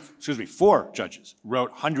 4 judges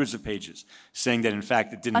wrote hundreds of pages saying that, in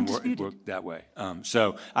fact, it didn't work that way.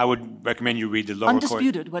 So I would recommend you read the lower court.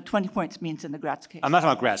 Undisputed, what 20 points means in the Gratz case. I'm not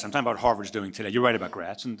talking about Gratz. I'm talking about what Harvard's doing today. You're right about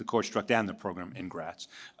Gratz, and the court struck down the program in Gratz.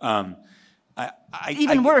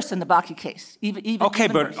 Even worse in the Bakke case. But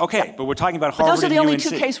we're talking about Harvard and UNC. But those are the only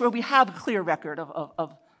 2 cases where we have a clear record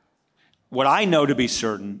of. What I know to be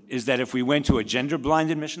certain is that if we went to a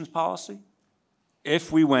gender-blind admissions policy,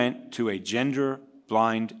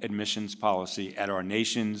 at our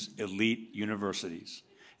nation's elite universities,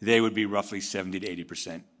 they would be roughly 70 to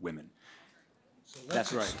 80% women.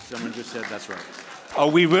 That's right. Someone just said that's right. Are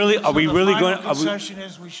we really going to? The concession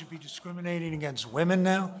is we should be discriminating against women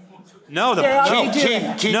now? No,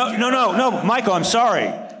 Michael, I'm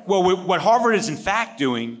sorry. Well, what Harvard is in fact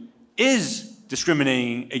doing is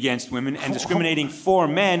discriminating against women and discriminating for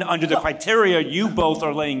men under the criteria you both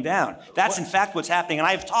are laying down. That's in fact what's happening, and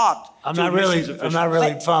I've talked I'm not really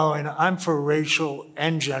following. I'm for racial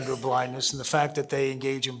and gender blindness, and the fact that they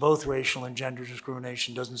engage in both racial and gender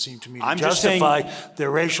discrimination doesn't seem to me to justify their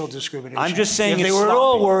racial discrimination. I'm just saying if they were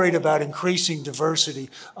all worried about increasing diversity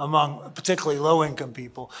among particularly low-income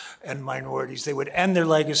people and minorities, they would end their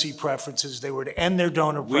legacy preferences, they would end their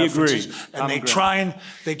donor preferences, and they try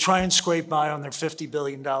and scrape by on their $50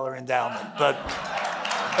 billion endowment. But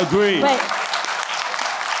agree.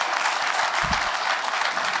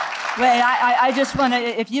 Wait, I just want to,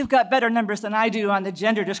 if you've got better numbers than I do on the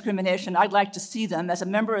gender discrimination, I'd like to see them. As a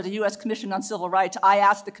member of the U.S. Commission on Civil Rights, I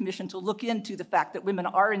asked the Commission to look into the fact that women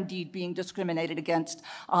are indeed being discriminated against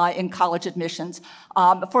in college admissions.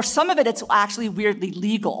 For some of it, it's actually weirdly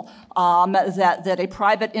legal, that a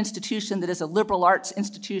private institution that is a liberal arts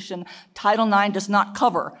institution, Title IX does not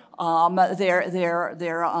cover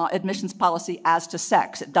their admissions policy as to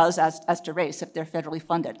sex. It does as to race if they're federally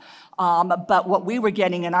funded. But what we were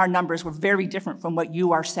getting in our numbers were very different from what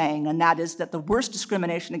you are saying, and that is that the worst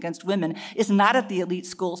discrimination against women is not at the elite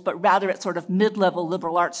schools, but rather at sort of mid-level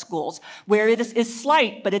liberal arts schools, where it is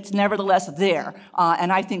slight, but it's nevertheless there.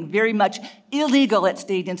 And I think very much illegal at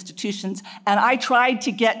state institutions. And I tried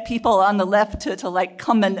to get people on the left to like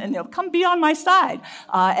come come be on my side.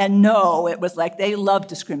 And no, it was like they love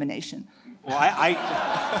discrimination. Well,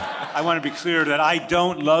 I want to be clear that I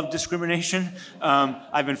don't love discrimination.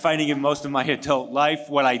 I've been fighting it most of my adult life.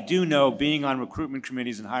 What I do know, being on recruitment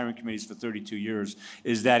committees and hiring committees for 32 years,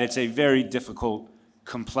 is that it's a very difficult,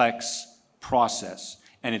 complex process.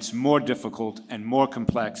 And it's more difficult and more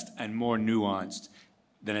complex and more nuanced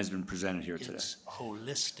than has been presented here today. It's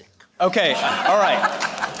holistic. Okay, all right.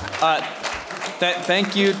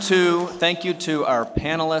 Thank you to our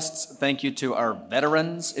panelists. Thank you to our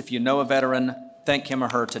veterans. If you know a veteran, thank him or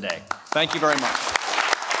her today. Thank you very much.